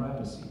our own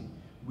privacy.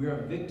 We are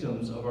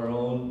victims of our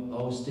own,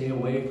 oh, stay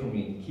away from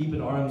me, keep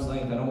at arm's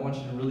length, I don't want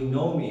you to really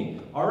know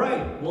me. All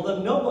right, well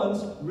then no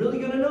one's really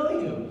going to know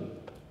you.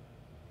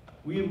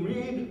 We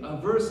read a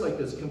verse like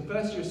this,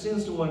 confess your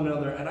sins to one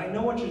another, and I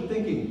know what you're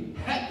thinking.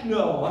 Heck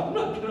no, I'm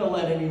not going to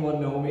let anyone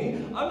know me.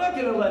 I'm not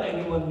going to let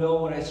anyone know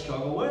what I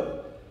struggle with.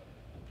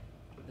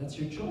 That's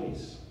your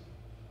choice.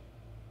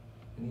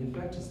 And the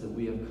effect is that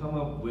we have come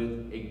up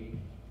with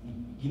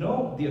you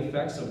know the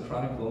effects of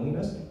chronic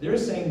loneliness? They're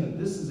saying that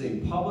this is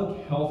a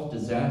public health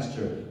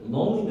disaster.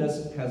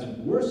 Loneliness has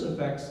worse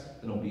effects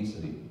than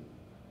obesity.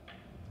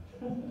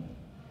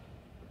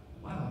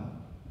 Wow.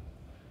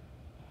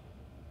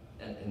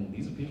 And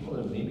these are people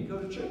that maybe go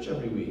to church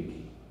every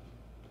week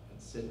and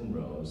sit in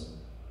rows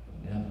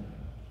and never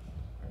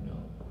or no.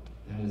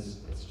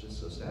 It's just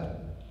so sad.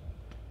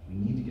 We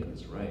need to get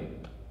this right.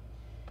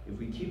 If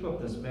we keep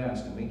up this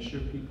mask and make sure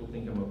people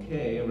think I'm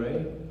okay,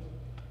 right?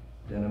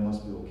 Then I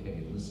must be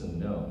okay. Listen,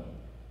 no.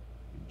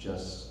 You're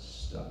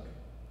just stuck.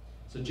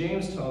 So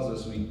James tells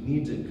us we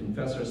need to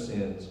confess our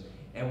sins.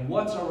 And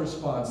what's our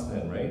response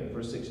then, right?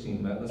 Verse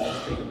 16. Let's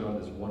just think about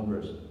this one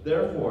verse.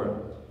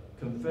 Therefore,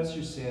 confess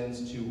your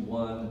sins to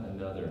one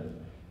another.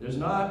 There's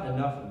not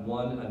enough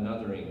one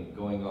anothering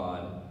going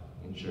on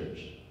in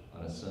church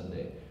on a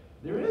Sunday.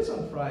 There is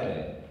on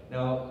Friday.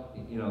 Now,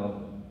 you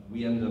know,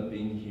 we ended up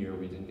being here.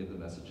 We didn't get the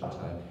message in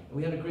time. And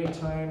we had a great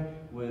time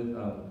with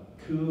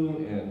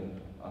Ku and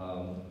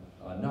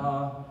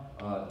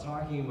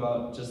talking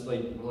about just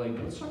like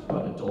let's talk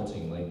about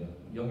adulting, like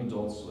young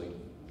adults, like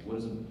what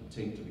does it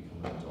take to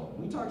become an adult?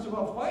 We talked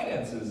about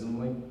finances and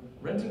like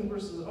renting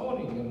versus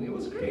owning, and it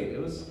was great. It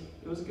was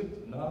a good,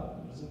 it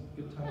was a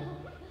good time.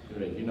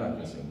 Right, you're not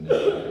going to sing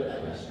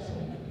this.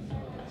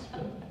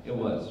 It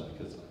was,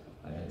 because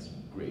I had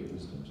some great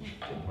wisdom to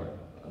impart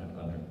on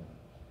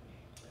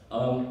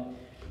her.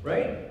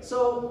 Right?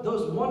 So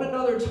those one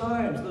another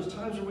times, those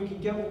times where we can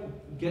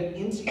get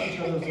into each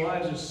other's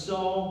lives are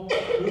so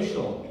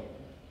crucial.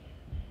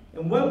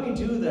 And when we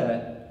do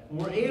that,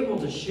 we're able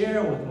to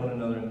share with one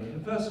another and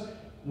confess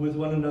with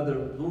one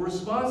another. The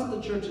response of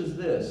the church is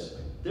this.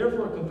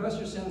 Therefore, confess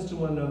your sins to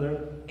one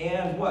another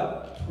and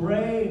what?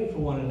 Pray for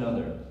one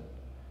another.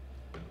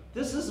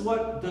 This is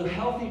what the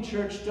healthy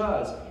church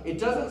does. It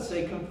doesn't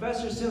say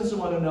confess your sins to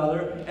one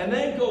another and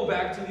then go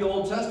back to the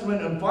Old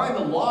Testament and find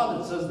the law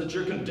that says that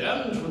you're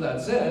condemned for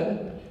that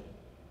sin.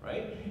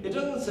 Right? It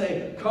doesn't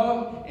say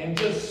come and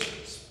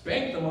just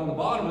spank them on the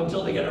bottom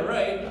until they get it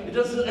right. It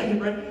doesn't,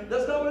 right?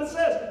 That's not what it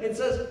says. It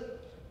says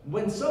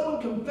when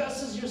someone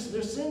confesses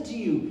their sin to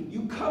you,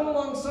 you come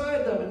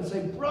alongside them and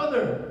say,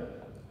 brother,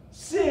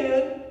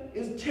 sin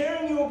is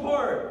tearing you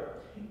apart.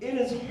 It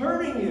is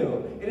hurting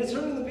you. It is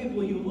hurting the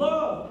people you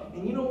love.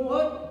 And you know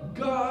what?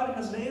 God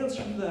has an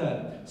answer for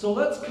that. So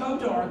let's come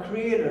to our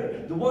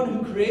Creator, the one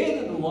who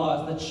created the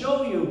laws that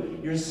show you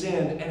your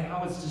sin and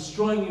how it's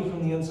destroying you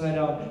from the inside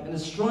out and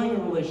destroying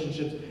your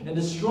relationships and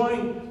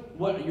destroying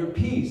your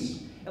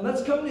peace. And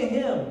let's come to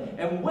Him.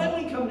 And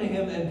when we come to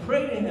Him and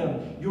pray to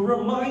Him, you're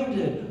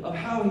reminded of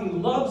how He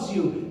loves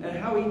you and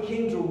how He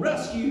came to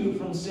rescue you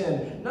from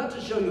sin. Not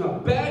to show you how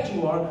bad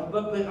you are,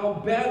 but how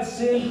bad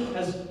sin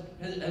has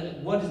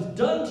what is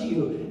done to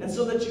you, and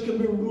so that you can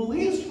be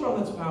released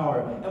from its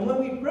power. And when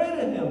we pray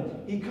to Him,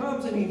 He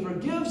comes and He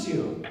forgives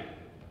you.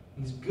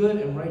 He's good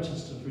and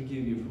righteous to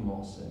forgive you from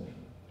all sin.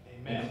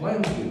 Amen. And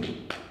cleanse you,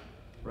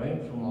 right,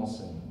 from all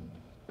sin.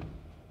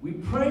 We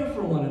pray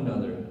for one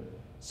another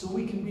so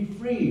we can be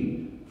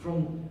freed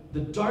from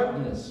the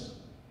darkness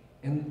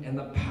and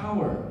the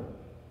power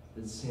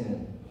that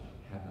sin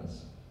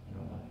has in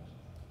our lives.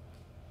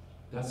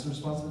 That's the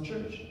response of the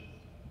church.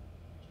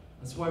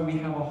 That's why we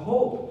have a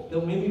hope that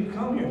when we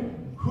come here,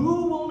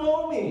 who will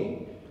know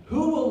me?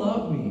 Who will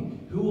love me?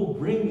 Who will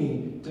bring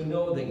me to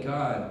know that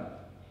God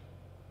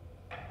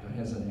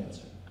has an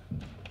answer?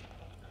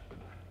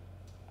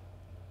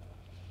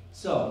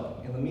 So,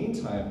 in the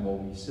meantime, while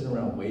we sit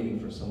around waiting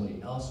for somebody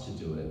else to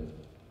do it,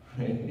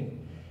 right?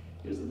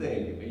 Here's the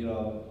thing,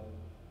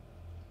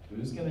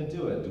 who's going to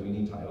do it? Do we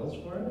need titles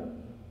for it?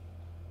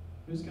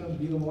 Who's going to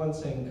be the one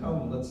saying,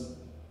 come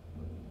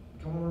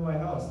over to my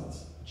house,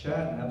 let's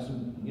chat and have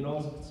some,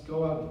 let's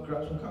go out and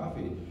grab some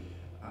coffee.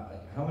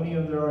 How many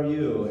of there are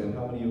you, and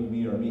how many of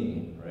me are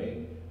me,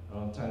 right? I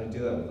don't have time to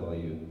do that with all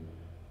of you.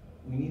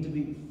 We need to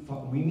be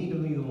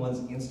the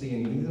ones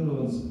instigating, we need to be the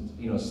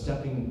ones,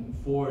 stepping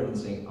forward and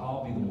saying,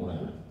 I'll be the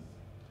one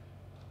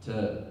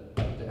to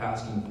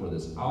asking for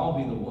this. I'll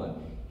be the one.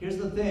 Here's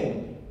the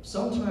thing.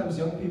 Sometimes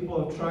young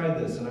people have tried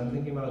this, and I'm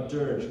thinking about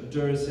Dirge.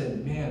 Dirge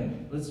said,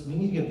 man, we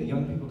need to get the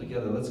young people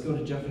together. Let's go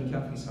to Jeff and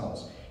Kathy's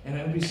house. And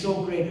it would be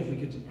so great if we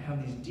could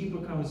have these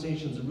deeper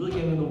conversations and really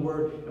get into the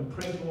Word and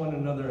pray for one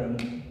another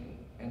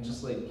and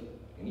just like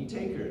any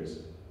takers.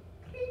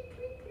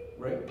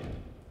 Right?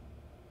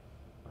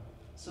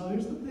 So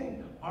here's the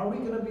thing. Are we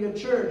going to be a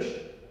church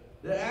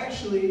that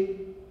actually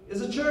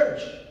is a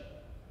church?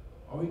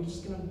 Or are we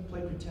just going to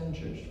play pretend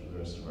church for the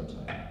rest of our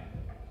time?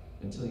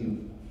 Until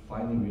you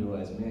finally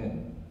realize,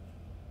 man,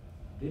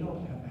 they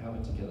don't have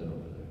it together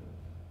over there.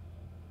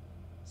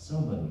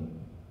 Somebody,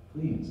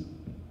 please,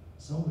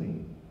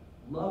 somebody,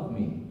 love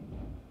me.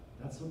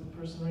 That's what the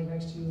person right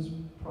next to you is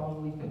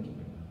probably thinking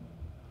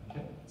right now.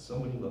 Okay?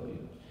 Somebody love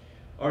you.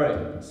 All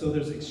right, so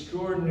there's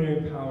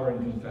extraordinary power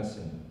in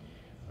confessing,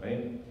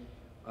 right?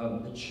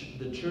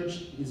 The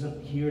church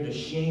isn't here to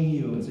shame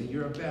you and say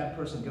you're a bad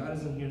person. God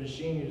isn't here to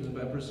shame you as a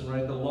bad person,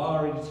 right? The law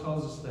already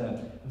tells us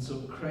that. And so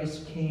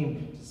Christ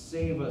came to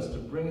save us, to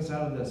bring us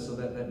out of this so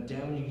that that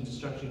damaging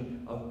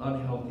destruction of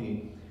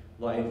unhealthy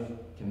life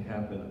can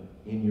happen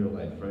in your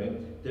life,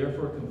 right?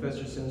 Therefore, confess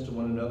your sins to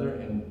one another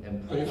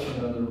and pray for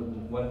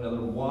one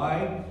another.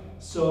 Why?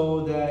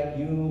 So that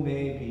you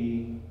may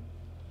be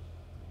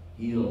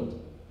healed.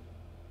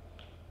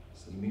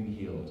 So you may be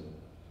healed.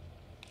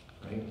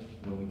 Right?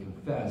 When we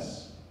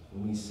confess,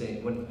 when we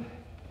say,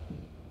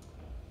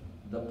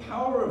 the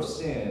power of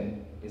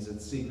sin is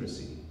its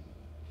secrecy,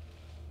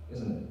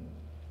 isn't it?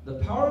 The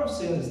power of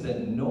sin is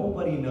that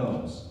nobody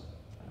knows.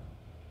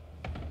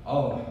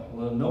 Oh,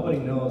 well, nobody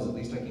knows, at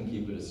least I can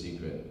keep it a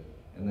secret,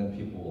 and then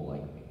people will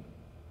like me.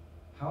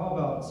 How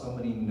about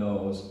somebody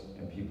knows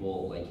and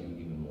people like you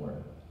even more?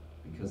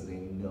 Because they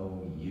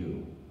know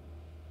you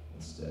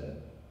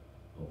instead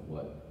of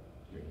what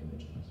your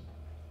image is.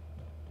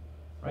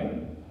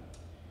 Right?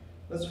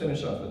 Let's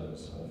finish off with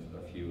this,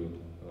 a few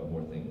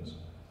more things.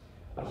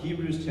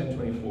 Hebrews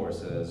 10:24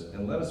 says,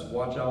 and let us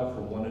watch out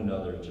for one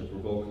another to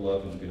provoke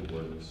love and good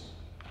works.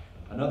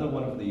 Another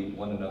one of the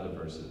one another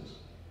verses.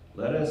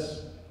 Let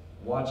us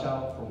watch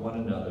out for one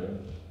another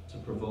to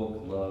provoke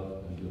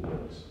love and good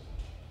works.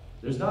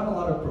 There's not a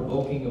lot of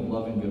provoking of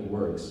love and good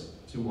works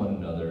to one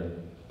another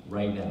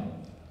right now,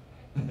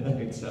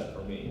 except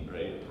for me,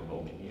 right,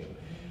 provoking you.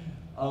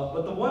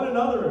 But the one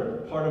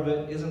another part of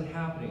it isn't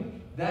happening.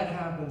 That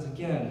happens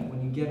again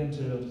when you get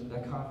into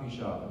that coffee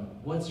shop. And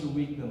what's your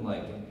week been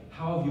like? And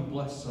how have you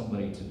blessed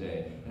somebody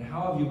today? And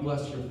how have you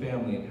blessed your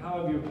family? And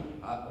how have you?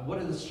 What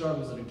are the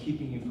struggles that are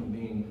keeping you from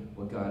being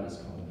what God is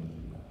calling you to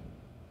be?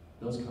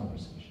 Those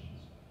conversations.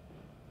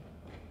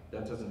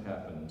 That doesn't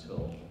happen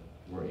until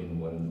we're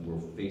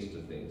face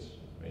to face,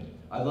 right?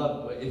 I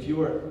love if you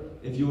were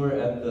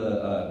at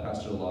the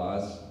Pastor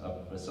Law's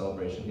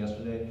celebration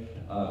yesterday.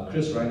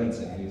 Chris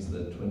Reinenson, he's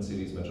the Twin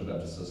Cities Metro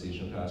Baptist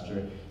Association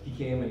pastor. He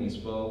came and he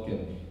spoke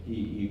and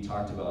he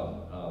talked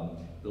about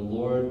the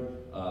Lord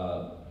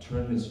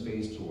turned his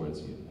face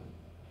towards you.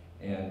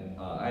 And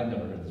I'd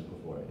never heard this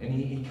before. And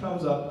he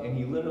comes up and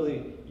he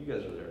literally, you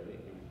guys were there,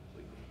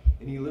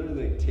 and he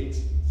literally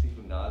takes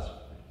Sifu Na's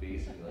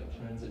face and like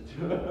turns it to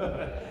him.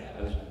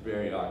 It was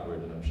very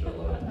awkward, and I'm sure a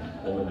lot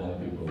of older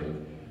people were like,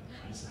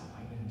 what is that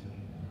white man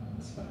doing?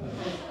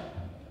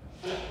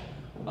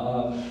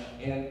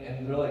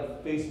 And they're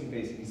like face to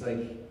face, and he's like,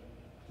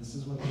 this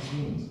is what this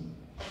means.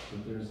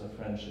 That there's a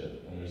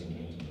friendship and there's an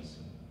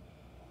intimacy.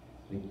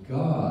 That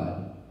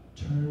God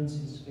turns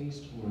his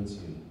face towards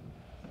you.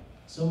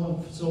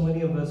 So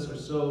many of us are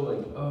so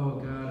like, oh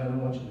God, I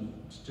don't want you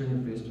to turn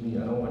your face to me.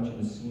 I don't want you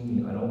to see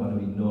me. I don't want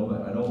to be known by.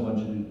 I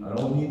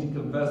don't need to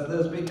confess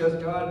this because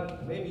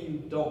God, maybe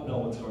you don't know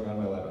what's going on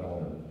in my life. I don't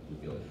want to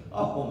feel it.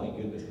 Oh my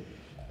goodness.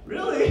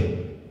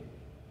 Really?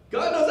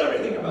 God knows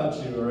everything about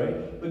you, all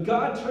right? But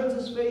God turns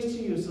his face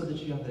to you so that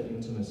you have that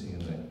intimacy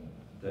and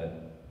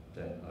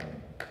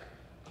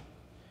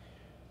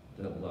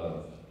that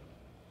love.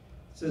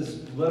 It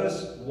says, let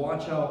us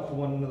watch out for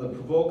one another,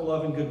 provoke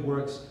love and good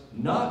works,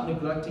 not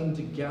neglecting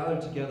to gather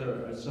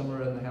together as some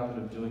are in the habit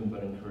of doing,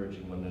 but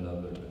encouraging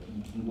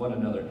one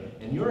another.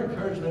 And your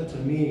encouragement to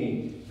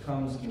me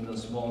comes in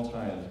those small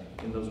times,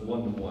 in those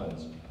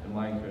one-to-ones, and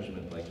my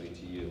encouragement likely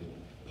to you.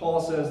 Paul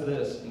says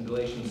this in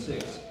Galatians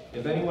 6,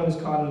 if anyone is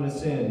caught in a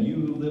sin, you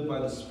who live by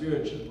the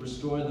Spirit should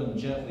restore them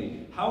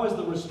gently. How is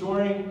the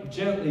restoring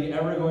gently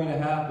ever going to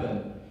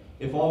happen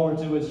if all we're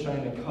doing is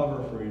trying to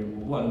cover for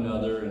one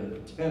another and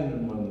pretend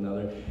in one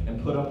another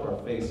and put up our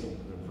face in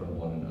front of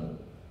one another,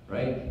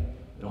 right?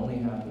 It only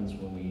happens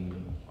when we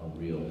are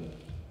real, and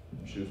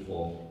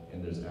truthful,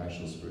 and there's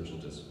actual spiritual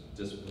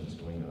disciplines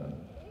going on.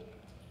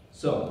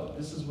 So,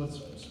 this is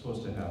what's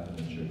supposed to happen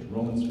in church.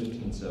 Romans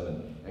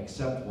 15:7,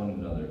 accept one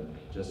another,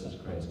 just as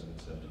Christ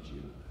accepted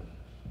you.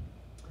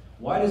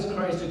 Why does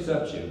Christ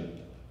accept you?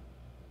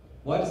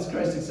 Why does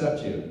Christ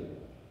accept you?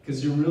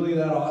 Because you're really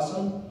that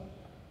awesome?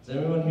 Is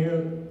everyone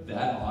here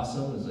that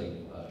awesome? Is like,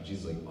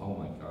 Jesus like, oh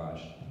my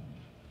gosh.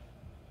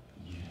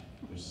 Yeah,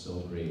 you're so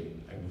great.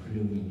 I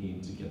really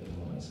need to get them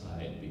on my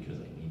side because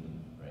I need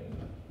them, right?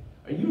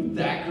 Are you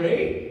that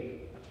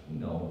great?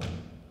 No,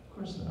 of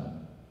course not.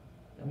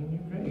 I mean,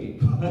 you're great,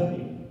 but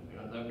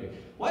you're not that great.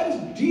 Why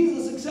does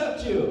Jesus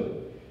accept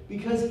you?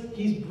 Because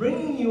he's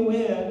bringing you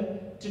in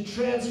to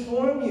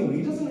transform you.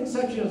 He doesn't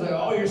accept you as like,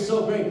 oh, you're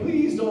so great.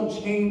 Please don't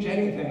change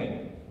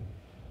anything.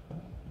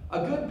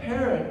 A good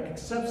parent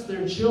accepts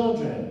their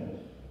children.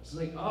 It's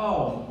like,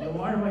 oh, I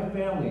water my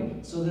family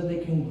so that they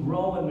can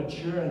grow and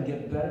mature and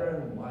get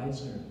better and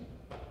wiser.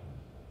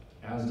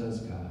 As does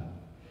God.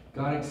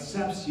 God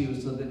accepts you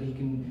so that he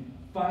can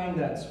find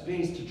that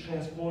space to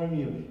transform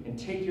you and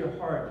take your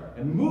heart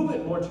and move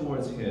it more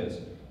towards his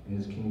and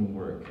his kingdom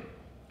work.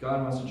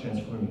 God wants to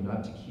transform you,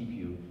 not to keep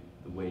you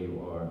the way you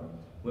are.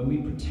 When we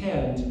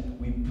pretend,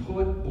 we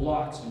put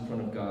blocks in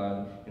front of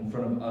God, in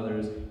front of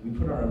others. We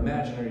put our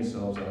imaginary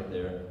selves out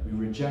there. We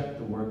reject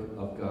the work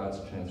of God's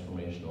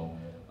transforming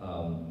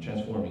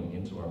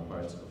into our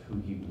hearts of who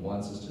he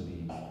wants us to be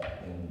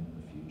in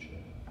the future.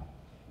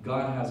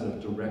 God has a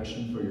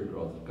direction for your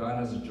growth. God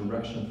has a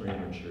direction for your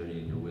maturity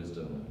and your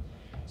wisdom.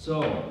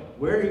 So,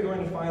 where are you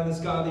going to find this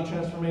godly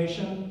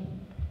transformation?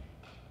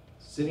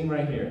 Sitting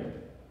right here.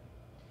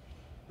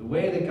 The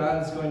way that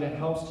God is going to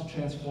help us to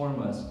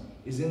transform us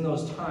is in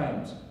those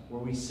times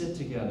where we sit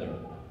together.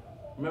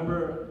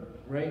 Remember,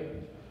 right?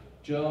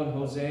 Joe and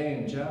Jose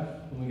and Jeff,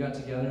 when we got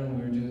together and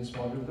we were doing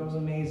small group, that was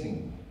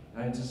amazing.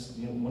 And I just,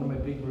 one of my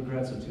big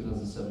regrets of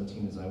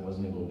 2017 is I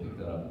wasn't able to pick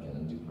that up again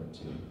and do part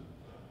 2.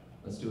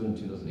 Let's do it in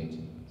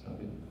 2018. Sound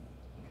good?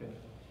 Okay.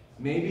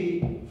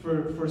 Maybe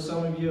for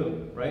some of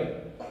you,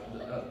 right?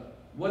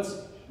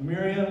 What's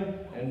Miriam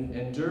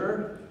and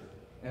Dur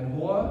and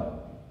Hoa?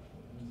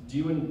 Do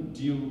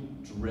you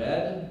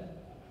dread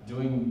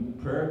doing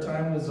prayer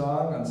time with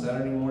Zong on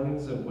Saturday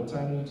mornings? At what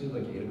time do you do?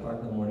 Like 8 o'clock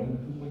in the morning?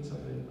 Who wakes up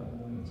at 8 o'clock in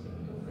the morning on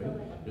Saturday, right?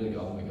 You're like,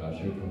 oh my gosh,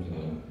 here it comes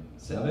again.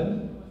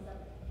 7?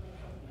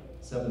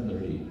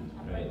 7:30,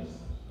 right?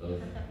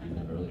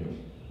 Even earlier,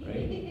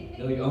 right?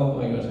 You're like, oh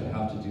my gosh, I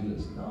have to do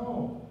this.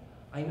 No,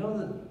 I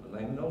know,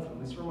 at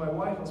least for my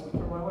wife, I'll speak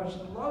for my wife, she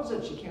loves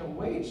it, she can't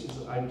wait. She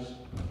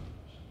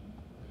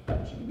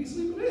could be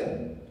sleeping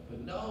in. But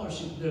no,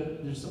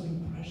 there's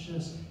something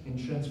precious and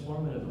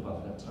transformative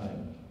about that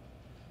time.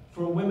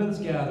 For women's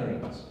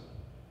gatherings,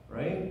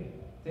 right?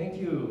 Thank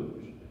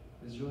you,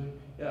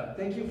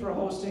 thank you for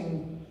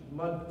hosting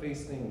mud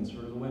face things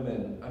for the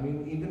women. I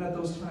mean, even at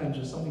those times,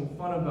 there's something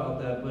fun about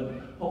that, but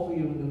hopefully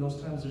in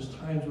those times, there's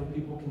times where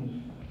people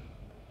can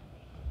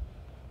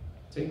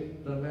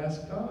take the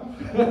mask off.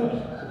 Put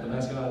the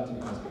mask on, take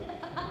the mask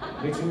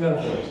off. Mixing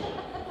metaphors.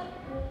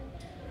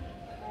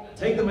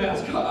 Take the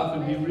mask off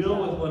and be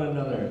real with one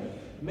another.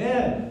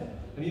 Men,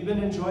 have you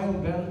been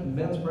enjoying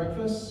men's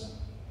breakfasts?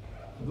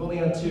 We've only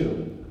had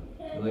 2.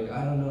 You're like,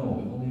 I don't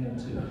know, we've only had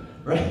 2.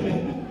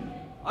 Right?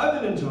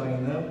 I've been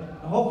enjoying them.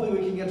 Hopefully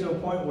we can get to a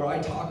point where I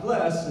talk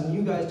less and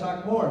you guys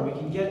talk more. And we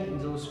can get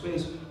into a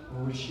space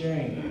where we're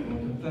sharing, and we're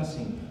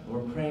confessing, and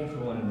we're praying for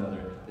one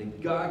another.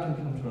 That God can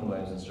come to our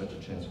lives and start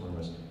to transform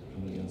us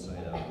from the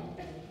inside out.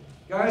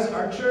 Guys,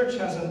 our church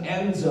has an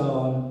end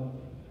zone.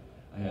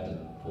 I had to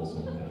pull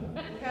some kind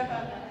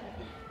of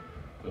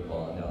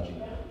football analogy.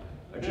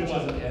 Our church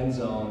has an end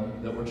zone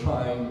that we're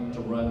trying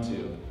to run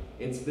to.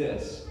 It's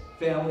this.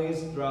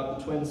 Families throughout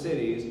the Twin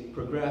Cities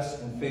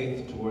progress in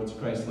faith towards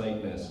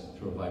Christ-likeness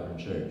through a vibrant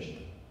church.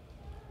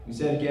 We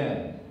said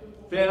again,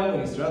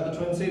 families throughout the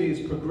Twin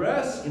Cities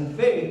progress in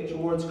faith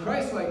towards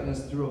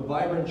Christ-likeness through a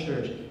vibrant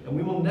church. And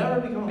we will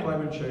never become a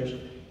vibrant church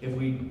if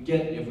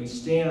we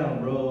stay in our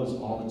rows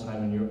all the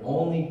time and your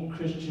only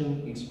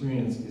Christian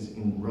experience is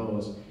in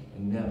rows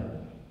and never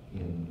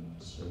in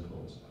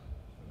circles,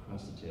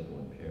 across the table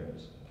in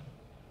pairs.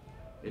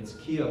 It's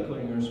Kia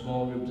putting her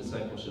small group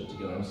discipleship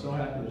together. I'm so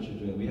happy that you're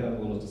doing it. We had a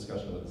little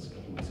discussion about this a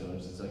couple weeks ago.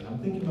 She's like, I'm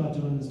thinking about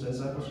doing this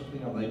discipleship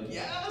thing. I'm like,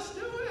 yes,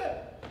 do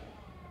it!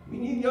 We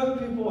need young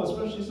people,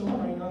 especially some of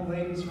our young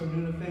ladies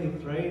from New to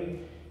Faith, right?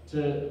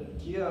 To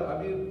Kia,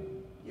 I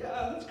mean,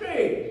 yeah, that's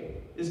great.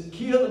 Is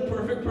Kia the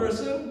perfect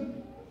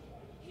person?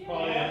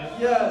 Oh,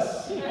 yes.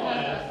 Yes. Oh,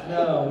 yes.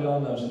 No, we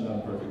all know she's not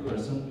a perfect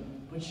person.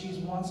 But she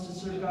wants to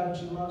serve God and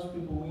she loves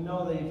people. We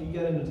know that if you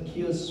get into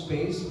Kia's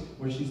space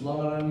where she's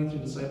loving on you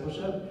through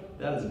discipleship,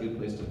 that is a good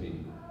place to be.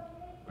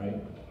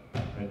 Right?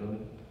 Right, Lily?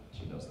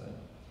 She knows that.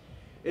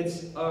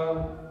 It's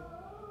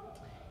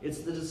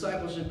the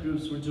discipleship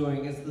groups we're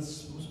doing. It's the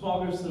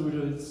small groups that we're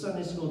doing. It's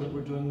Sunday school that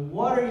we're doing.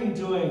 What are you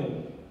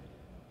doing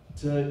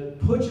to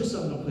put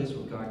yourself in a place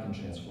where God can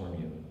transform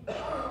you?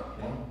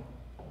 Okay?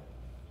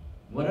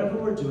 Whatever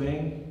we're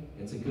doing,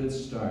 it's a good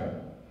start,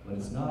 but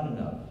it's not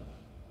enough.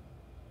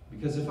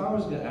 Because if I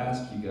was going to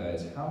ask you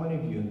guys, how many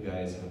of you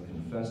guys have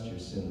confessed your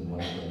sin one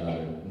to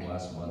another in the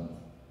last month?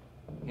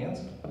 Hands?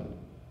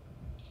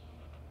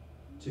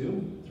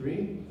 2,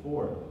 3,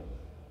 4,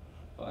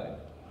 5. All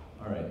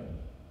right.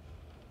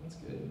 That's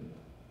good.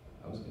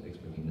 I was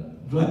expecting none.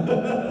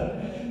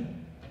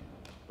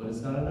 But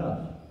it's not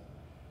enough.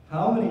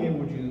 How many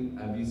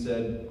have you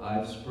said,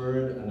 I've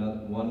spurred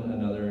one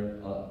another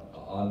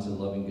on to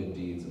loving good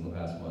deeds in the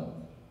past month?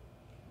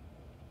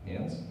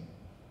 Hands?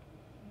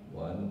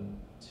 1,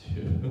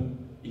 2,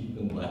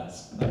 even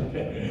less.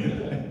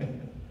 Okay.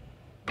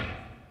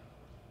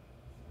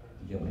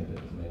 You get my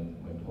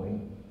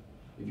point?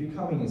 If you're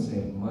coming and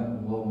saying,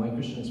 my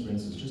Christian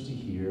experience is just to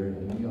hear,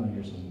 and maybe I'll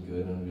hear something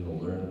good, and I'll be able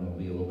to learn, and I'll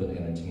be a little bit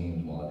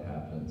entertained while it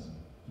happens,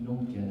 you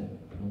don't get it.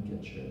 You don't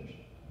get church.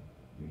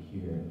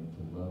 You're here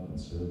to love and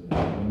serve and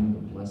bring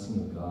the blessing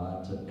of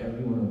God to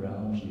everyone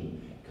around you.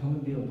 Come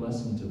and be a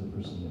blessing to the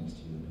person next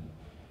to you.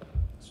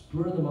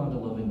 Spur them on to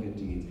loving good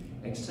deeds.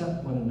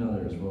 Accept one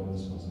another, as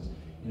Romans tells us.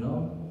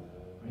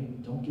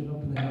 Right? Don't get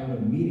up in the habit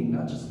of a meeting.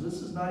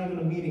 This is not even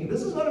a meeting.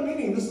 This is not a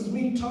meeting. This is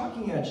me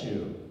talking at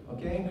you.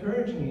 Okay?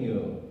 Encouraging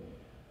you.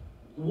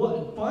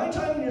 Find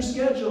time in your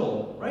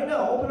schedule. Right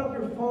now, open up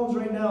your phones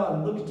right now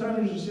and look at time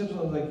in your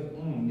schedule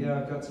and yeah,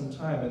 I've got some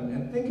time.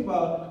 And think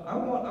about,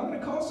 I'm going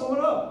to call someone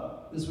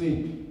up this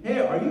week. Hey,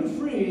 are you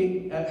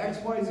free at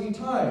XYZ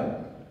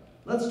time?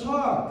 Let's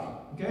talk.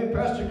 Okay,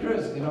 Pastor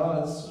Chris,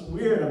 this is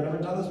weird. I've never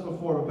done this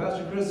before, but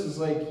Pastor Chris is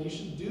like, you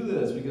should do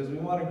this because we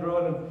want to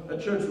grow in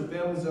a church where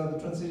families out of the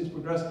Twin Cities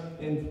progress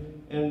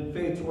in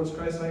faith towards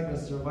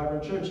Christ-likeness to a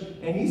vibrant church.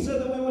 And he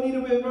said that we will need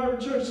to be a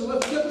vibrant church, so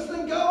let's get this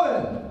thing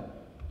going.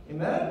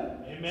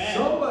 Amen? Amen.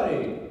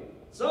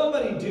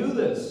 Somebody do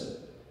this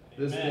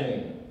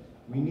thing.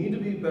 We need to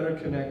be better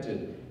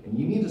connected. And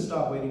you need to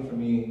stop waiting for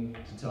me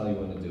to tell you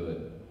when to do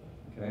it.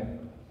 Okay?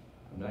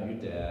 I'm not your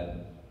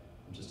dad.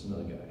 I'm just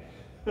another guy.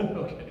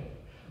 Okay.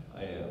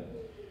 I am.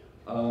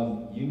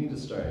 You need to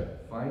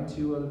start. Find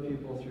 2 other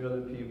people, 3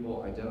 other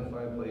people,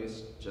 identify a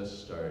place,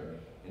 just start.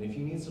 And if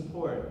you need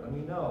support, let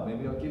me know.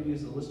 Maybe I'll give you a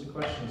list of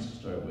questions to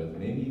start with.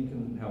 Maybe you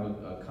can have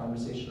a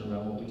conversation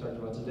around what we talked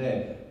about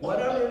today.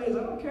 Whatever it is,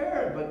 I don't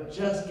care. But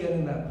just get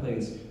in that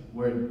place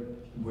where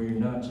you're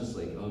not just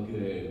like,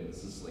 okay,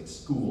 this is like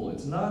school.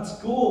 It's not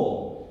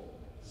school.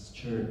 It's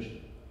church.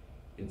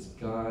 It's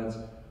God's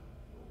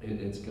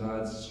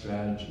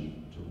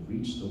strategy to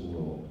reach the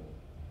world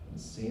and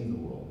save the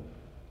world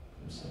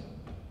from sin.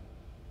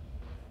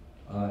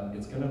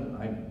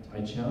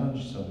 I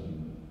challenge some of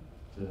you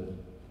to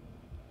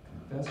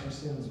confess your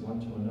sins one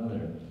to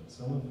another.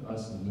 Some of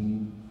us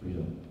need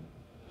freedom.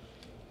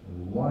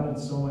 We wanted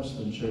so much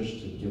for the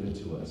church to give it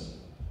to us,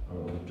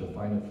 or to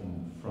find it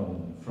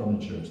from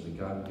the church, that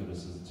God would give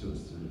us to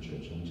us through the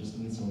church. And we just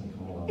need someone to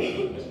come along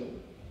with us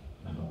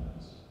and help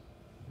us.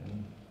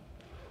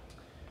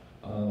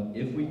 Okay?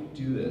 If we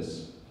do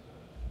this,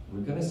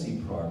 we're going to see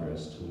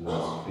progress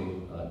towards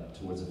faith,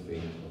 towards a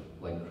faith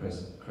like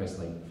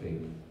Christ-like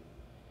faith,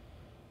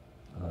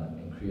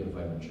 and create a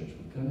vibrant church.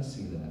 We're going to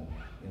see that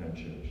in our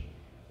church.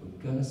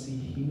 We're going to see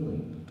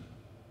healing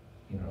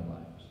in our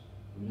lives.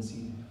 We're going to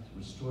see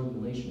restored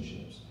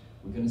relationships.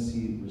 We're going to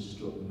see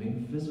restored,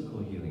 maybe physical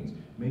healings.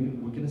 Maybe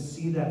we're going to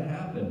see that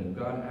happen, and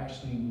God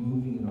actually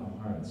moving in our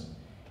hearts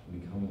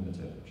and becoming the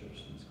type of church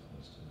that He's called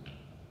us to.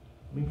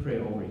 Let me pray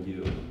over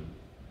you.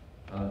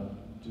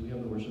 Do we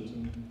have the worship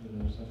team for the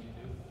other stuff?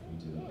 We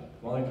do.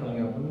 While they're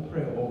coming up, let me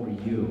pray over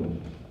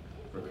you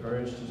for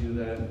courage to do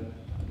that, and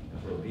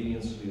for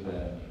obedience to do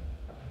that.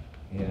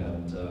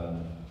 And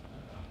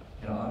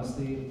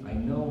honestly, I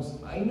know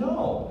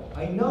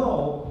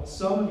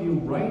some of you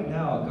right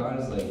now, God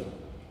is like,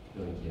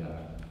 you're like,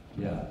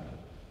 yeah,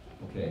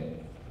 okay,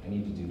 I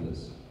need to do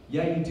this.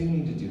 Yeah, you do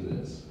need to do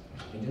this.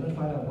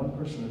 Identify that one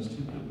person, there's 2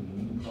 people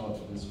you need to call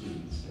up this week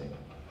and say,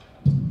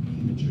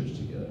 be the church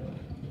together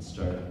and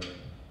start with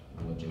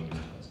what James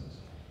tells us.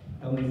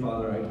 Heavenly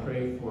Father, I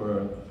pray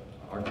for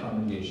our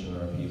congregation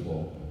and our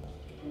people.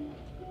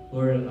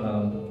 Lord,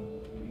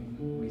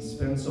 we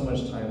spend so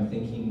much time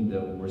thinking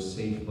that we're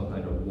safe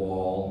behind a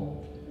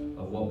wall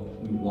of what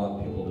we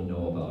want people to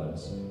know about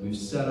us. We've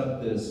set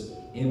up this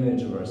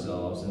image of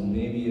ourselves, and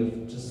maybe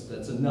if just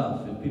that's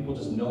enough. If people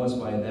just know us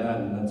by that,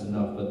 then that's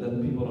enough. But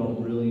then people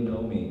don't really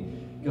know me.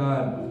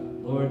 God,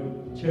 Lord,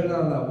 tear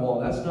down that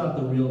wall. That's not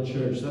the real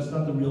church. That's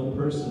not the real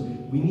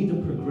person. We need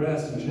to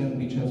progress and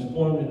be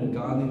transformed into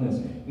godliness.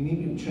 We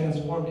need to be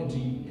transformed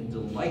into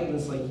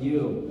likeness like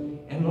you.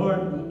 And Lord,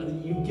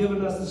 you've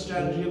given us the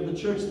strategy of the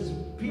church. There's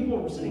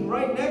people sitting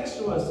right next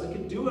to us that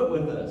could do it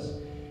with us.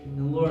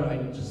 And Lord, I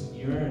just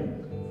yearn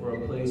for a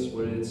place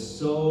where it's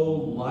so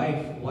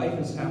life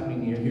is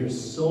happening here. Here's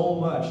so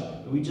much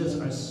that we just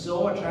are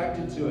so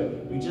attracted to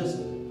it. We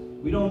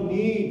don't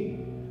need,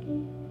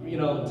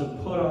 to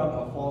put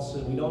on a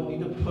falsehood. We don't need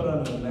to put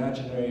on an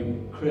imaginary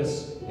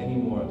Chris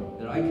anymore.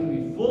 That I can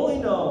be fully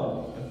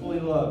known and fully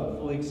loved and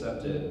fully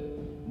accepted.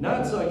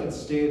 Not so I can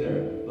stay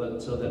there,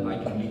 but so that I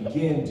can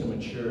begin to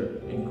mature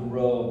and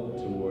grow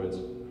towards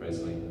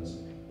Christ-likeness.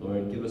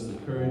 Lord, give us the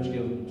courage,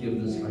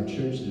 give this, our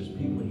church, there's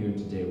people here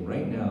today,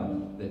 right now,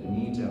 that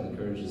need to have the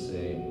courage to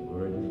say,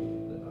 Lord,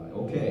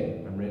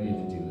 okay, I'm ready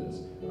to do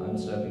this. I'm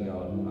stepping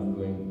out in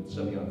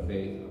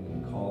faith. I'm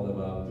going to call them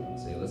up,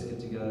 say, let's get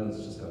together,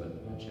 let's just have a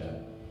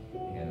chat,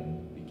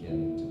 and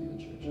begin to be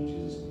the church. In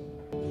Jesus' name.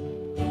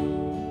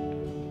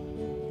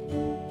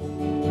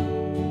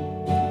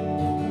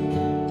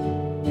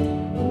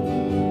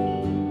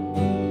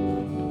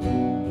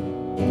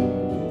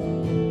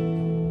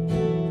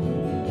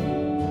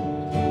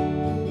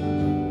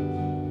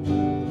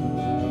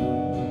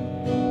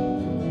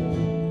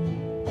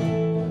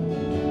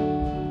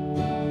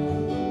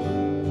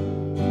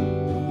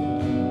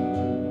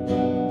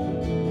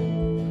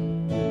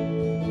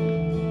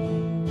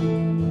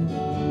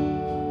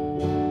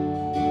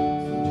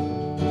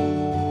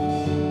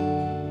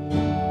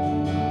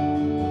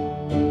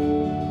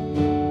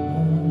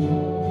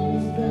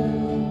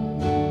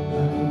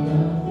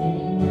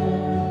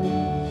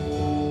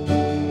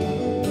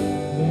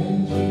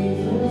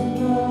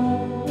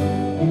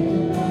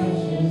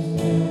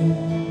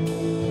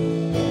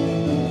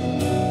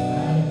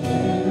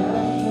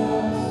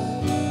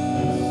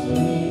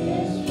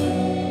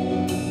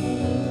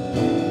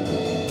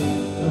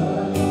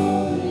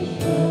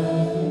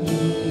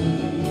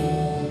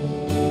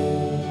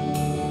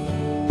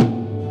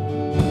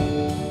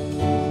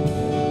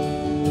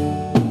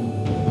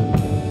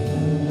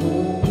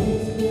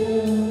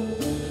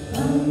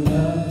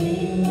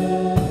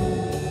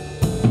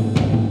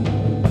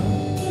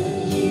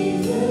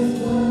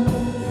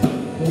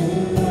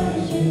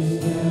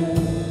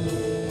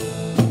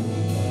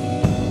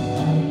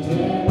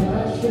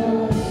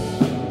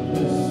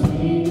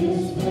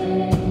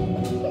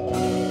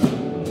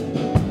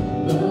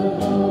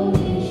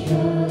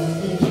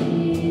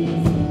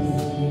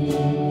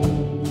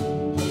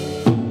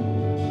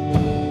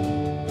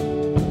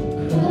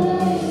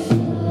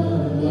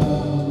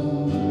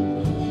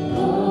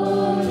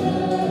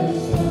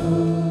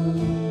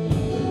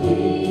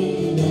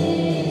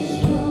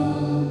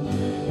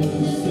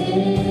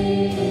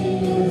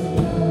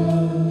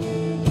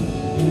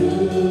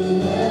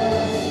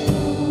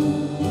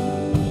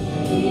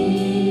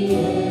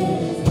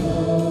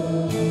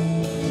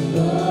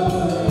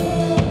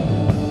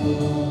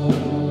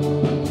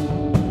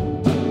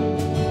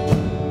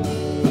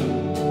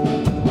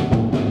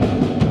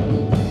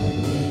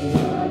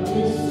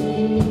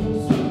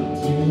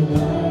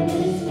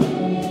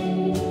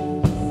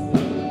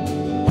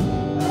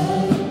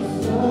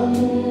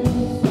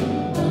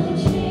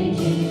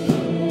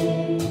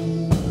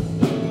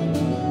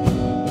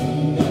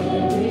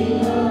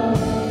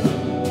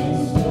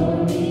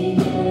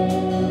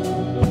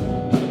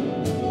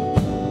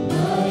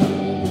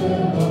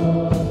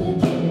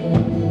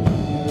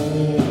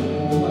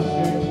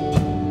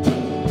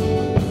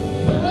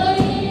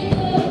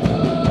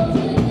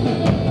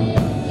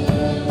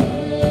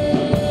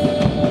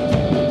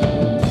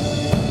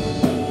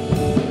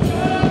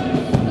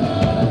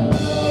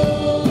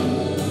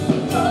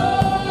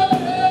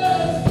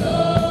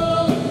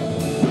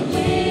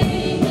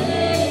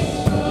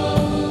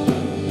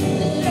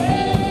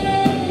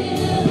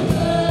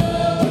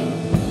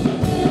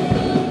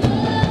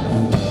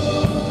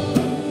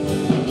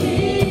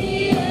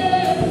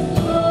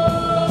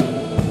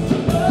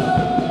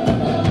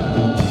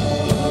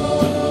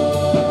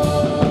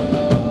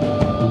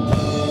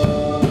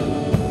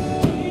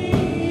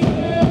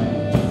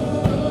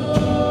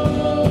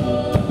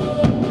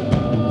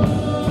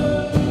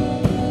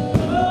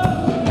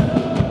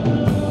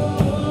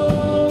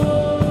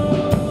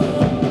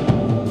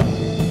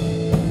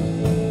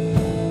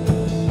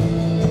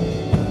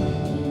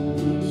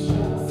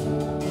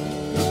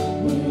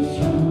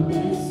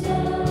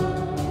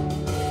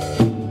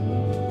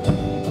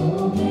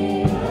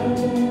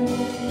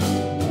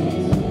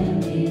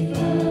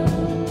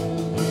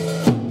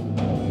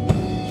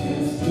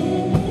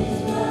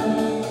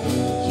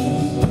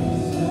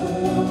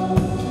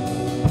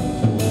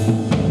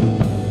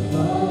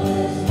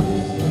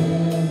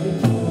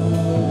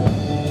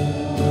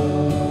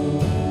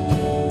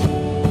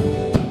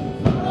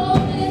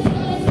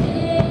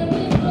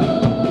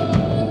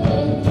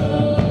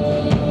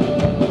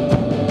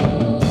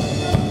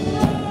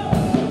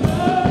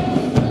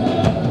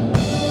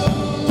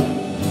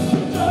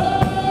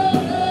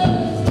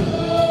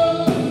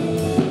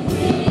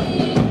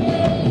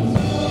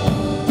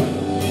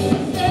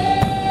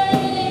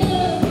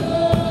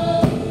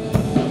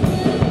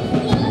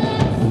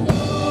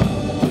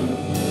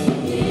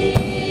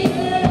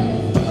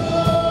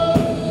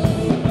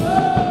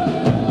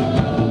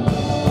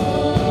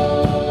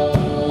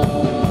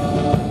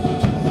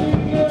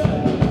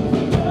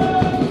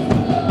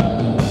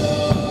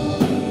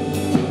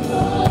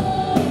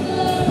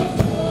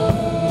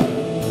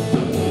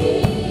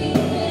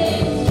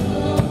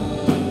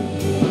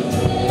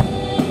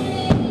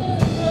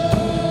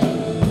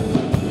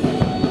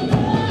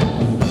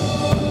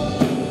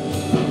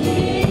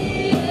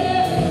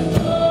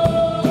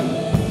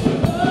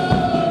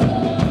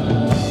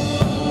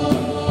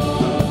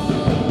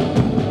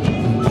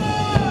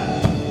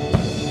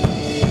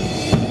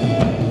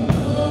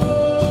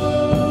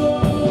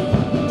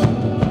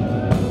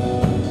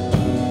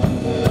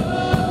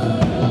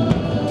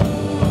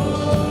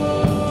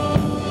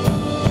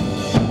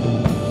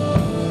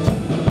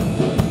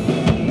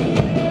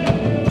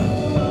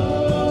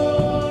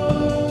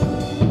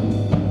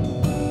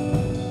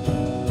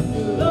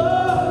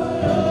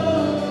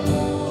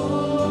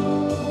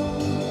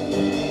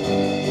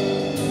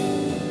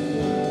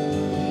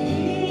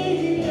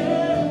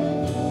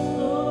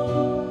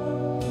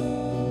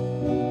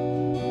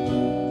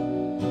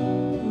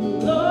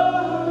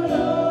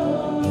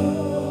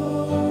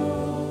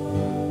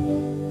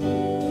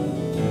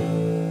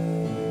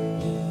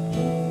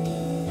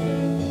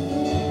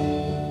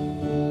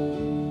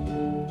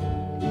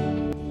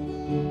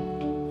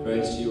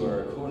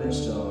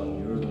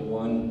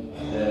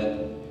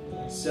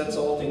 sets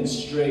all things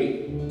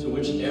straight, to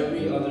which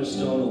every other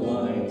stone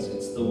aligns.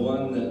 It's the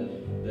one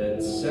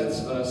that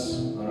sets us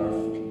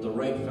on the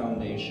right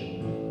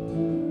foundation.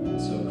 And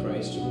so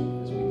Christ,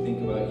 as we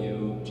think about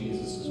you,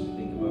 Jesus, as we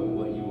think about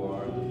what you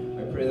are,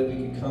 I pray that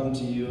we could come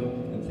to you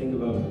and think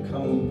about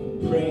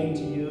praying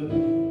to you,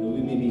 that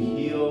we may be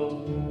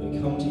healed. We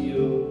come to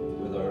you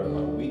with our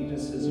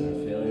weaknesses and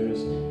our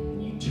failures,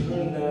 and you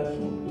turn that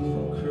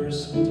from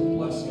curse into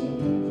blessing,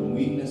 from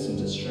weakness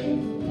into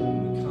strength.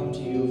 And we come to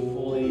you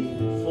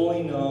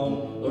fully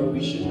known. Lord,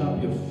 we should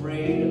not be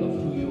afraid of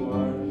who you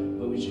are,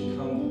 but we should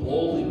come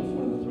boldly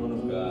before the throne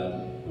of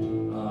God,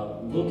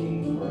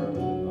 looking for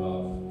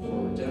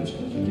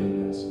redemption and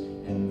forgiveness,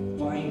 and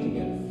finding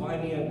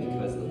it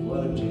because the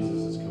blood of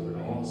Jesus has covered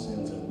all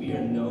sins, and we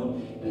are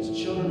known as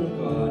children of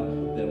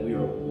God, that we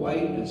are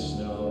white as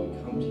snow.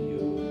 We come to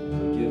you